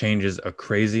 changes a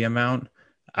crazy amount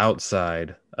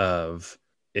outside of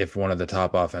if one of the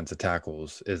top offensive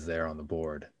tackles is there on the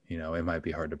board. You know, it might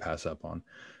be hard to pass up on.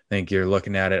 I think you're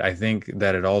looking at it. I think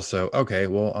that it also, okay,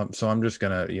 well, so I'm just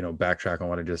going to, you know, backtrack on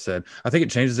what I just said. I think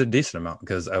it changes a decent amount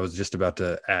because I was just about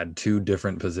to add 2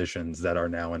 different positions that are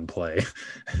now in play,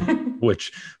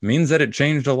 which means that it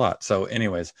changed a lot. So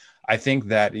anyways, I think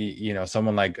that, you know,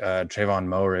 someone like Trayvon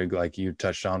Moehrig, like you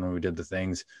touched on when we did the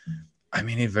things, I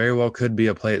mean, he very well could be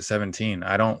a play at 17.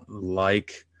 I don't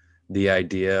like the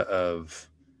idea of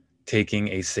taking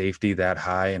a safety that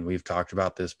high, and we've talked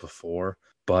about this before,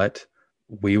 but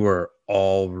we were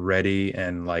all ready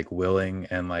and like willing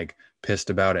and like pissed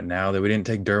about it now that we didn't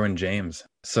take Derwin James.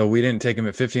 So we didn't take him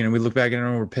at 15, and we look back at it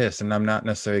and we're pissed. And I'm not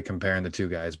necessarily comparing the two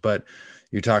guys, but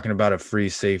you're talking about a free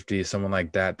safety, someone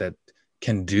like that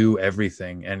can do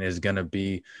everything and is going to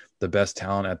be the best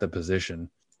talent at the position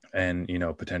and, you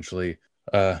know, potentially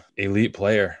elite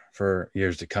player for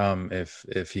years to come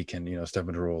if he can, you know, step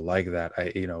into a role like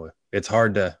that. You know, it's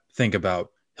hard to think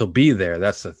about he'll be there.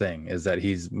 That's the thing, is that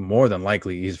he's more than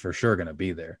likely, he's for sure going to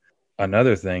be there.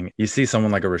 Another thing, you see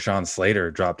someone like a Rashawn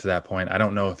Slater drop to that point. I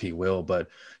don't know if he will, but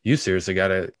you seriously got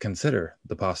to consider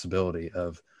the possibility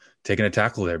of taking a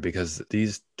tackle there, because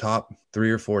these top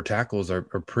 3 or 4 tackles are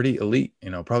pretty elite, you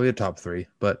know, probably a top 3.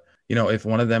 But, you know, if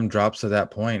one of them drops to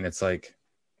that point, it's like,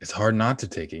 it's hard not to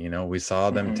take it. You know, we saw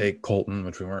them take Colton,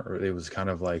 which we weren't, it was kind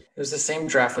of like. It was the same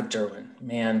draft with Derwin,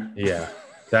 man. Yeah.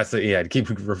 I'd keep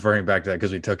referring back to that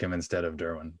because we took him instead of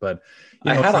Derwin. But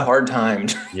I had a hard time.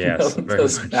 Yes,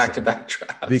 those back-to-back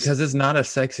drafts. Because it's not a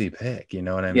sexy pick, you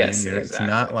know what I mean? Yes, It's exactly.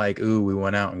 not like, ooh, we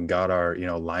went out and got our, you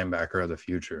know, linebacker of the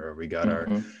future, or we got our,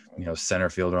 you know, center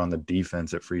fielder on the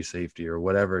defense at free safety, or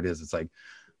whatever it is. It's like,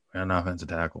 we're an offensive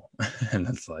tackle. And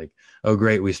it's like, oh,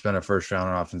 great, we spent a first round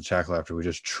on offensive tackle after we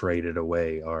just traded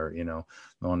away our, you know,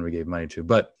 the one we gave money to.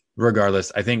 But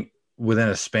regardless, I think within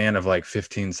a span of like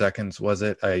 15 seconds,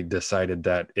 I decided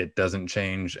that it doesn't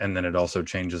change. And then it also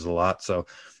changes a lot. So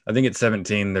I think at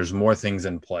 17, there's more things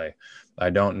in play. I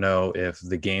don't know if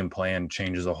the game plan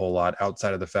changes a whole lot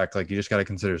outside of the fact, like, you just got to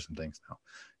consider some things now.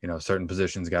 You know, certain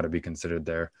positions got to be considered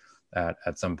there at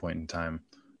some point in time.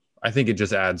 I think it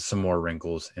just adds some more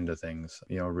wrinkles into things.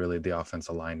 You know, really the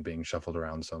offensive line being shuffled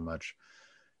around so much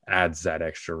adds that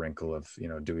extra wrinkle of, you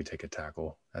know, do we take a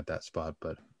tackle at that spot?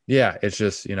 But yeah, it's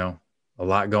just, you know, a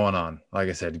lot going on. Like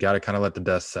I said, got to kind of let the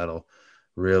dust settle,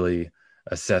 really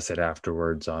assess it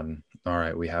afterwards on, all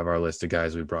right, we have our list of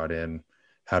guys we brought in.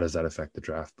 How does that affect the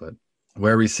draft? But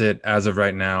where we sit as of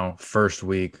right now, first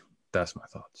week, that's my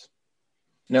thoughts.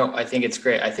 No, I think it's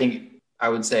great. I think I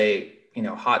would say, you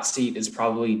know, hot seat is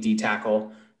probably D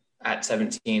tackle at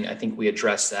 17. I think we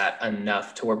address that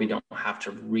enough to where we don't have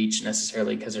to reach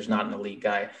necessarily because there's not an elite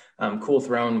guy. Cool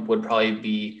Throne would probably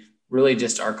be really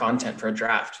just our content for a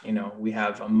draft. You know, we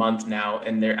have a month now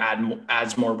and there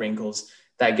adds more wrinkles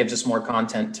that gives us more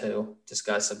content to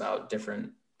discuss about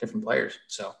different players.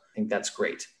 So I think that's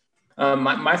great.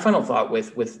 My final thought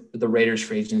with the Raiders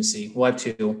free agency, we'll have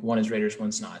 2. One is Raiders,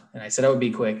 one's not. And I said I would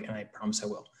be quick, and I promise I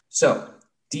will. So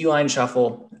D-line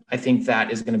shuffle, I think that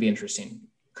is going to be interesting.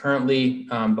 Currently,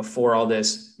 before all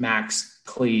this, Max,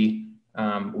 Klee,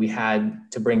 we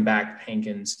had to bring back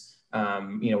Hankins.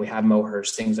 You know, we have Mo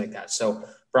Hurst, things like that. So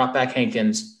brought back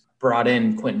Hankins, brought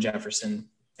in Quentin Jefferson,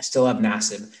 still have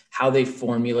Nassib. How they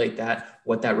formulate that,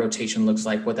 what that rotation looks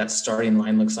like, what that starting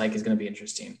line looks like is going to be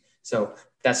interesting. So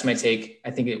that's my take.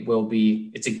 I think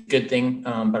it's a good thing,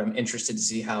 but I'm interested to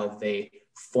see how they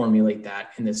formulate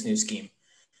that in this new scheme.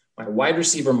 My wide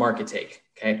receiver market take,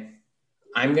 okay?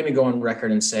 I'm going to go on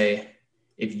record and say,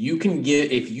 if you could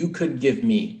give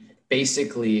me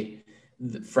basically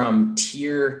from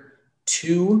tier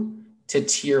 2 to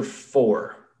tier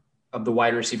 4 of the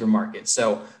wide receiver market.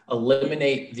 So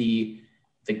eliminate the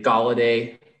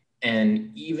Golladay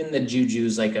and even the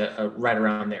Juju's like a right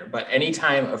around there. But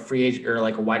anytime a free agent or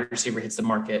like a wide receiver hits the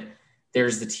market,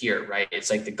 there's the tier, right? It's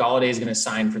like the Golladay is going to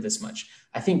sign for this much.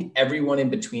 I think everyone in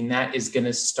between that is going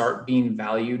to start being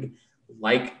valued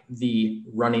like the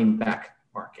running back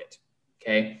market.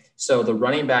 Okay. So the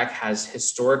running back has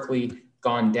historically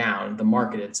gone down. The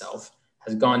market itself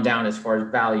has gone down as far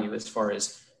as value, as far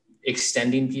as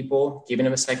extending people, giving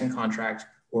them a second contract,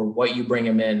 or what you bring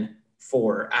them in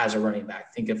for as a running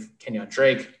back. Think of Kenyon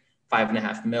Drake,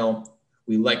 $5.5 million.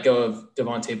 We let go of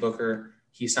Devontae Booker.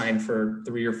 He signed for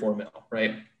 $3 or $4 million,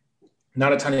 right?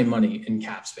 Not a ton of money in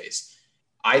cap space.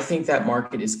 I think that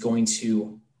market is going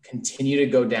to continue to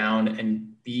go down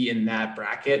and be in that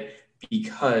bracket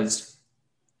because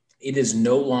it is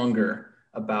no longer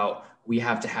about we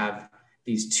have to have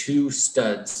these two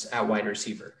studs at wide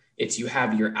receiver. It's you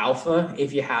have your alpha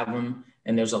if you have them,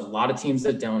 and there's a lot of teams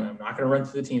that don't. I'm not going to run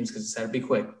through the teams because it's got to be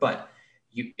quick, but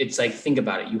it's like, think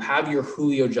about it. You have your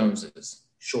Julio Joneses,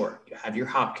 sure. You have your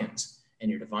Hopkins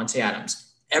and your Devontae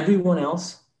Adams. Everyone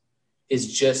else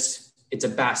is just, it's a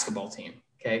basketball team,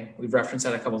 okay? We've referenced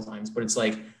that a couple of times, but it's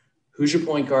like, who's your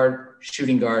point guard,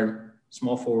 shooting guard,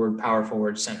 small forward, power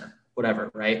forward, center,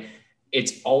 whatever, right?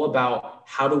 It's all about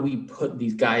how do we put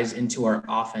these guys into our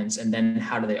offense and then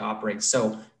how do they operate?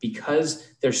 So because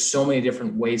there's so many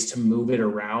different ways to move it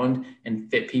around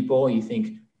and fit people, you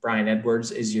think Bryan Edwards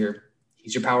he's your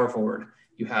power forward.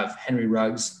 You have Henry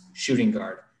Ruggs, shooting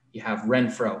guard. You have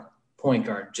Renfro, point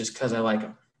guard, just because I like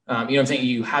him. You know what I'm saying?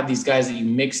 You have these guys that you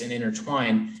mix and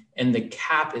intertwine, and the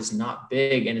cap is not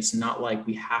big, and it's not like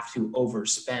we have to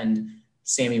overspend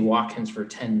Sammy Watkins for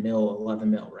 10 mil, 11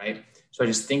 mil, right? So I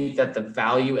just think that the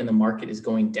value in the market is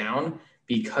going down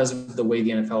because of the way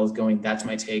the NFL is going. That's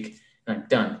my take, and I'm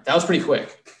done. That was pretty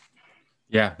quick.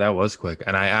 Yeah, that was quick.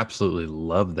 And I absolutely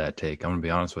love that take. I'm going to be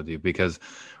honest with you, because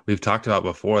we've talked about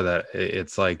before that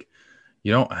it's like,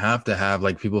 you don't have to have,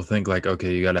 like, people think like,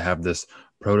 okay, you got to have this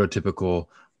prototypical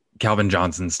Calvin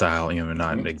Johnson style,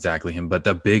 not exactly him, but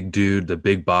the big dude, the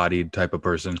big bodied type of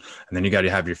person. And then you got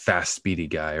to have your fast, speedy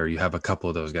guy, or you have a couple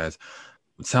of those guys.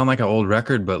 It sound like an old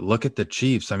record, but look at the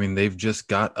Chiefs. I mean, they've just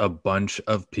got a bunch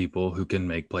of people who can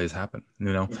make plays happen,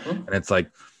 and it's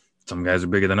like, some guys are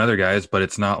bigger than other guys, but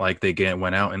it's not like they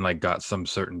went out and like got some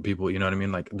certain people, you know what I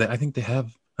mean? Like I think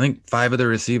 5 of their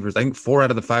receivers, I think 4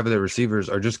 out of the 5 of their receivers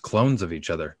are just clones of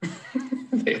each other.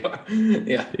 They are.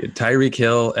 Yeah. Tyreek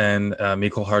Hill and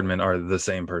Mecole Hardman are the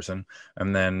same person.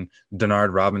 And then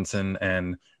Denard Robinson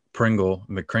and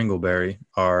McCringleberry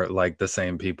are like the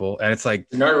same people. And it's like,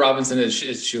 Denard Robinson is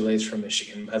Shoelace from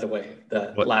Michigan, by the way,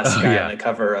 the last guy on the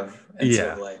cover of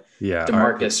NCAA. Yeah.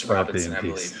 DeMarcus Robinson, I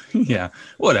believe. Yeah.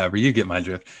 Whatever. You get my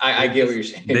drift. I get what you're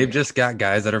saying. They've just got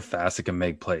guys that are fast that can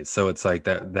make plays. So it's like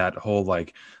that whole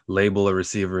like label a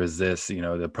receiver as this, the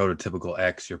prototypical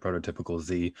X, your prototypical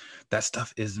Z. That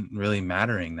stuff isn't really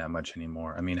mattering that much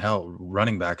anymore. I mean, hell,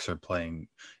 running backs are playing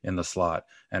in the slot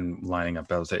and lining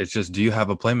up. It's just, do you have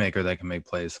a playmaker that can make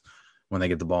plays when they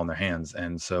get the ball in their hands?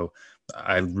 And so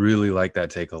I really like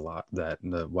that take a lot, that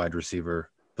the wide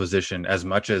receiver position, as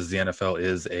much as the NFL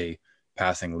is a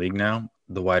passing league now,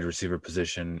 the wide receiver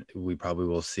position, we probably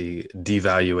will see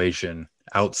devaluation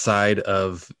outside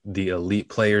of the elite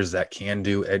players that can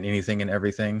do anything and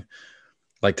everything,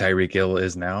 like Tyreek Hill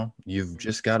is now. You've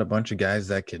just got a bunch of guys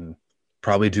that can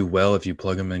probably do well if you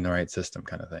plug them in the right system,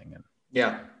 kind of thing.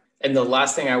 Yeah. And the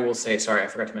last thing I will say, sorry, I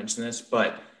forgot to mention this,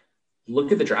 but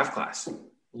look at the draft class.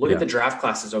 Look at the draft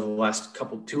classes over the last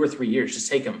 2 or 3 years. Just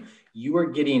take them. You are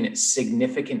getting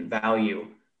significant value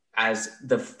as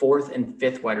the 4th and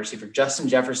 5th wide receiver. Justin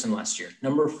Jefferson last year,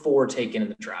 number 4 taken in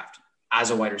the draft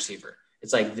as a wide receiver.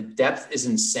 It's like the depth is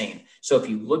insane. So if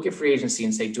you look at free agency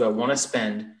and say, do I want to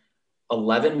spend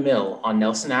 11 mil on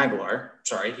Nelson Aguilar?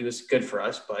 Sorry, he was good for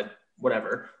us, but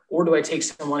whatever. Or do I take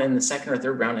someone in the 2nd or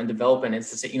 3rd round and develop? And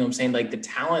it's the same, you know what I'm saying? Like the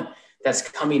talent that's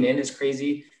coming in is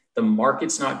crazy. The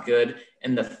market's not good.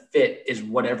 And the fit is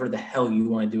whatever the hell you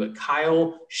want to do it.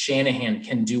 Kyle Shanahan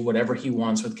can do whatever he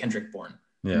wants with Kendrick Bourne.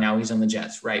 Yeah. Now he's on the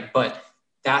Jets, right? But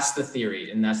that's the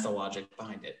theory, and that's the logic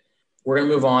behind it. We're going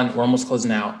to move on. We're almost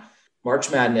closing out.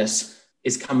 March Madness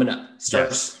is coming up.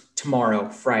 Starts tomorrow,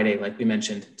 Friday, like we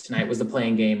mentioned. Tonight was the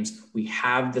playing games. We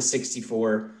have the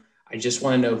 64. I just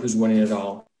want to know who's winning it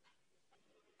all.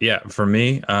 Yeah, for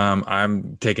me,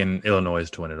 I'm taking Illinois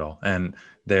to win it all. And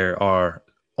there are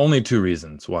only two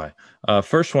reasons why.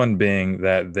 First one being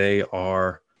that they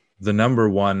are the number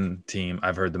one team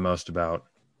I've heard the most about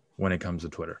when it comes to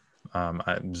Twitter.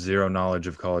 I zero knowledge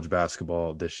of college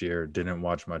basketball this year, didn't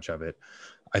watch much of it.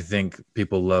 I think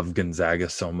people love Gonzaga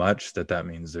so much that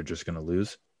means they're just going to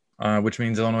lose, which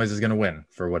means Illinois is going to win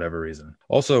for whatever reason.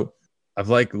 Also, I've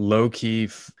like low key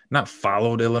not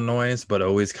followed Illinois, but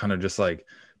always kind of just like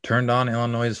turned on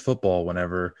Illinois football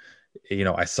whenever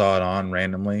I saw it on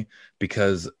randomly,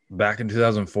 because back in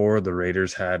 2004 the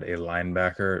Raiders had a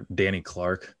linebacker, Danny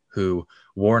Clark, who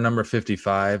wore number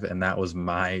 55, and that was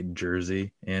my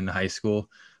jersey in high school.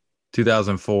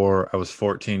 2004, I was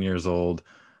 14 years old,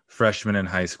 freshman in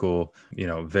high school,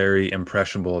 very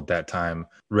impressionable at that time.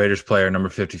 Raiders player number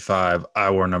 55,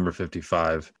 I wore number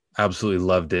 55. Absolutely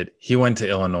loved it. He went to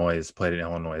Illinois, played in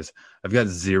Illinois. I've got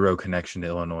zero connection to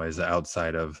Illinois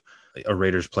outside of a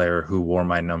Raiders player who wore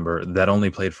my number that only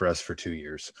played for us for 2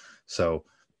 years. So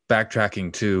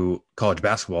backtracking to college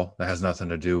basketball, that has nothing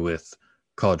to do with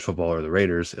college football or the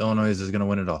Raiders. Illinois is going to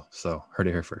win it all. So heard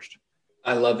it here first.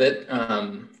 I love it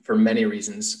for many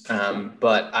reasons,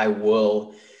 but I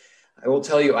will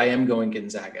tell you I am going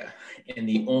Gonzaga. And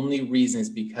the only reason is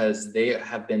because they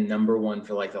have been number one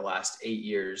for like the last 8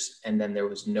 years. And then there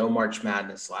was no March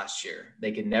Madness last year.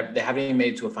 They haven't even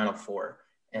made it to a Final Four.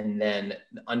 And then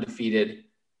undefeated,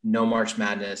 no March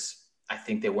Madness. I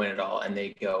think they win it all and they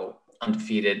go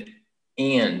undefeated.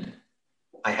 And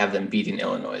I have them beating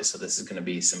Illinois. So this is going to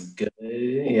be some good.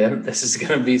 Yeah, this is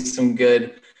going to be some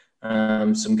good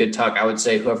talk. I would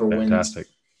say whoever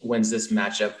wins this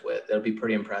matchup, that'll be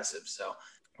pretty impressive. So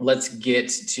let's get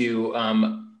to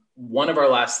one of our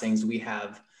last things. We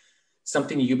have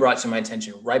something you brought to my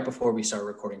attention right before we started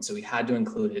recording, so we had to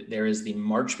include it. There is the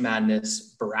March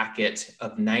Madness bracket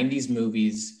of 90s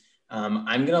movies. I'm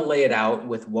going to lay it out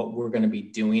with what we're going to be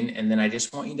doing, and then I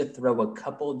just want you to throw a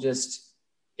couple, just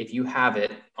if you have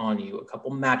it on you, a couple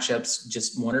matchups,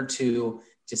 just one or two,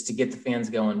 just to get the fans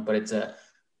going. But it's a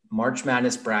March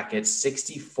Madness bracket,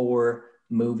 64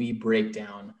 movie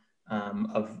breakdown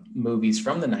of movies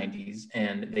from the 90s,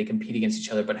 and they compete against each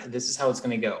other. But this is how it's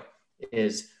going to go,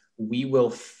 is we will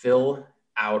fill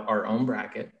out our own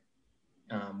bracket.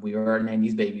 We are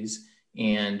 90s babies,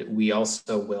 and we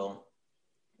also will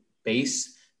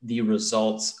base the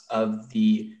results of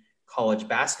the college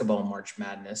basketball March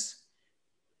Madness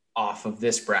off of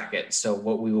this bracket. So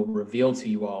what we will reveal to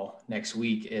you all next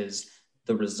week is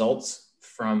the results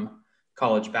from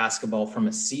college basketball from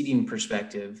a seeding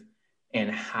perspective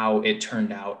and how it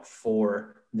turned out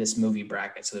for this movie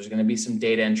bracket. So there's going to be some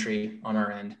data entry on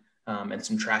our end and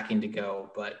some tracking to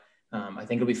go, but I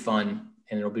think it'll be fun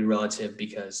and it'll be relative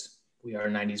because we are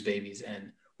 90s babies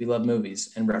and we love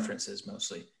movies and references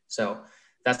mostly. So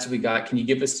that's what we got. Can you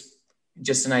give us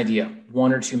just an idea,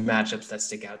 one or two matchups that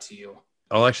stick out to you?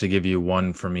 I'll actually give you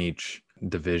one from each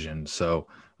division. So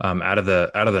out of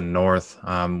the North,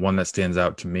 one that stands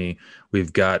out to me,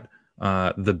 we've got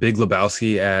the Big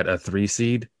Lebowski at a 3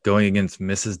 seed going against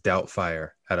Mrs. Doubtfire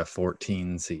at a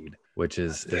 14 seed, which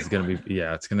is going to be,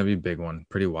 it's going to be a big one.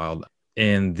 Pretty wild.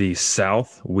 In the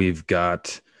South, we've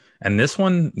got, and this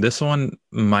one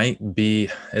might be,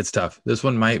 it's tough. This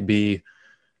one might be,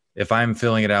 if I'm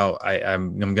filling it out,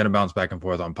 I'm going to bounce back and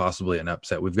forth on possibly an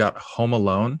upset. We've got Home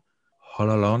Alone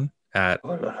at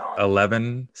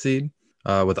 11 seed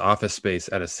with Office Space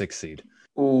at a 6 seed.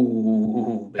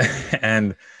 Ooh,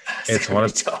 and it's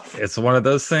one of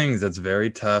those things that's very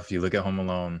tough. You look at Home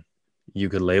Alone, you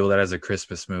could label that as a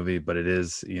Christmas movie, but it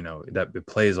is, that it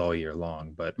plays all year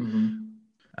long. But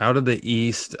out of the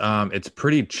East, it's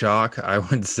pretty chalk. I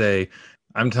would say,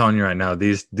 I'm telling you right now,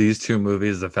 these two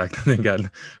movies, the fact that they got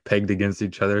pegged against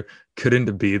each other,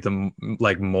 couldn't be the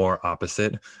more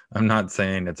opposite. I'm not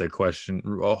saying it's a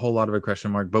whole lot of a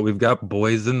question mark, but we've got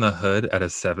Boys in the Hood at a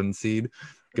 7 seed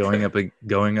going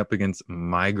up against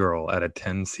My Girl at a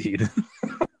 10 seed.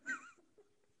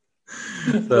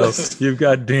 So you've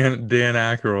got Dan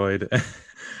Aykroyd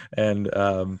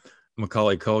and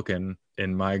Macaulay Culkin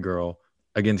in My Girl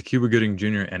against Cuba Gooding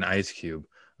Jr. and Ice Cube.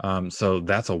 So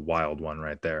that's a wild one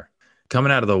right there.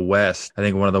 Coming out of the West, I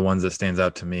think one of the ones that stands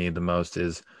out to me the most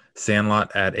is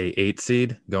Sandlot at a 8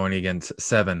 seed going against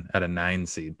Seven at a 9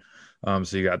 seed.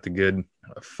 So you got the good,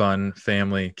 fun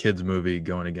family kids movie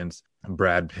going against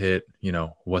Brad Pitt,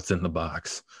 What's in the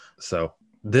Box. So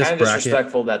this kind of bracket,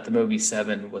 disrespectful that the movie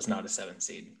Seven was not a 7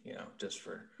 seed, just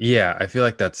for. yeah, I feel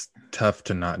like that's tough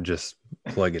to not just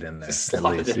plug it in there Just at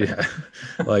slot it least. in. Yeah.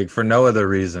 Like for no other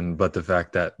reason but the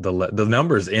fact that the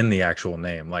numbers in the actual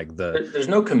name, like There's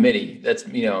no committee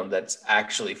that's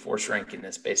actually force ranking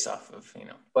this based off of,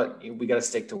 but we got to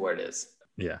stick to where it is.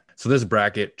 yeah. So this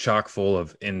bracket chock full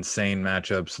of insane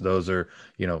matchups. Those are,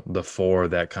 the 4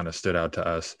 that kind of stood out to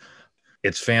us.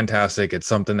 It's fantastic. It's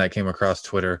something that came across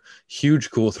Twitter.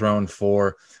 Huge cool throne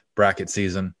for bracket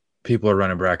season. People are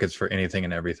running brackets for anything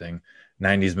and everything.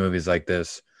 90s movies like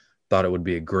this. Thought it would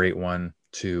be a great one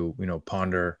to,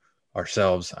 ponder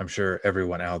ourselves. I'm sure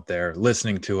everyone out there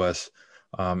listening to us,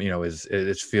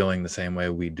 is feeling the same way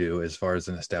we do as far as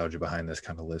the nostalgia behind this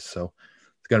kind of list. So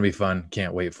it's going to be fun.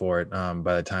 Can't wait for it.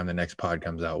 By the time the next pod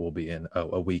comes out, we'll be in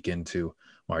a week into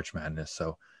March Madness.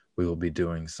 So we will be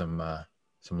doing some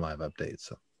live updates.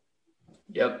 So,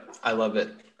 yep, I love it.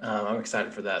 I'm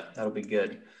excited for that. That'll be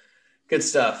good. Good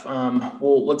stuff.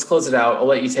 Well, let's close it out. I'll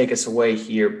let you take us away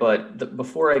here, but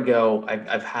before I go,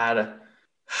 I've had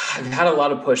a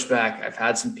lot of pushback. I've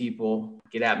had some people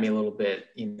get at me a little bit.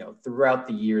 Throughout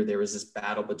the year, there was this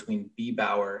battle between B.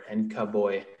 Bauer and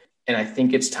Cubboy, and I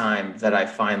think it's time that I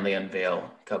finally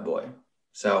unveil Cubboy.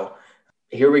 So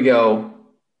here we go.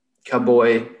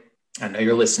 Cubboy, I know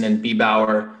you're listening. B.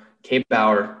 Bauer, K.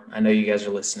 Bauer, I know you guys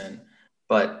are listening.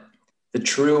 But the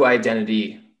true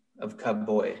identity of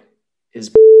Cubboy is.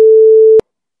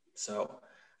 So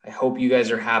I hope you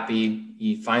guys are happy.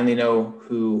 You finally know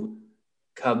who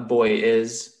Cubboy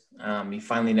is. You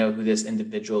finally know who this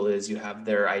individual is. You have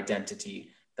their identity.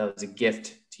 That was a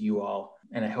gift to you all,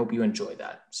 and I hope you enjoy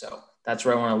that. So that's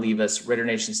where I want to leave us. Raider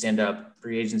Nation, stand up.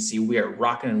 Free agency. We are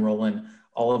rocking and rolling.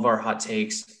 All of our hot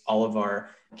takes, all of our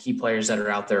key players that are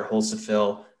out there, holes to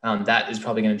fill. That is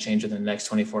probably going to change within the next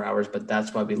 24 hours, but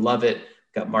that's why we love it.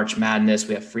 We've got March Madness.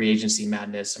 We have free agency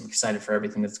madness. I'm excited for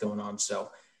everything that's going on.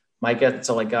 So, Micah, that's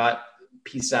all I got.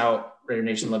 Peace out. Raider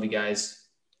Nation, love you guys.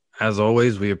 As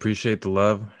always, we appreciate the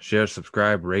love. Share,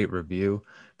 subscribe, rate, review.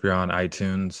 If you're on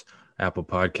iTunes, Apple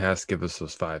Podcasts, give us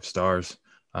those 5 stars.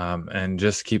 And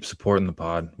just keep supporting the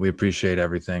pod. We appreciate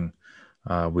everything.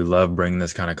 We love bringing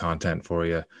this kind of content for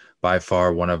you. By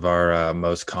far, one of our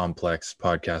most complex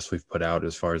podcasts we've put out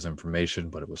as far as information,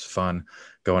 but it was fun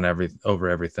going over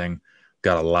everything.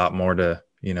 Got a lot more to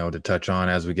touch on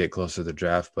as we get closer to the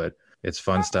draft, but it's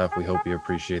fun stuff. We hope you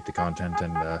appreciate the content,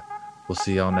 and we'll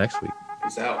see y'all next week.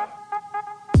 Peace out.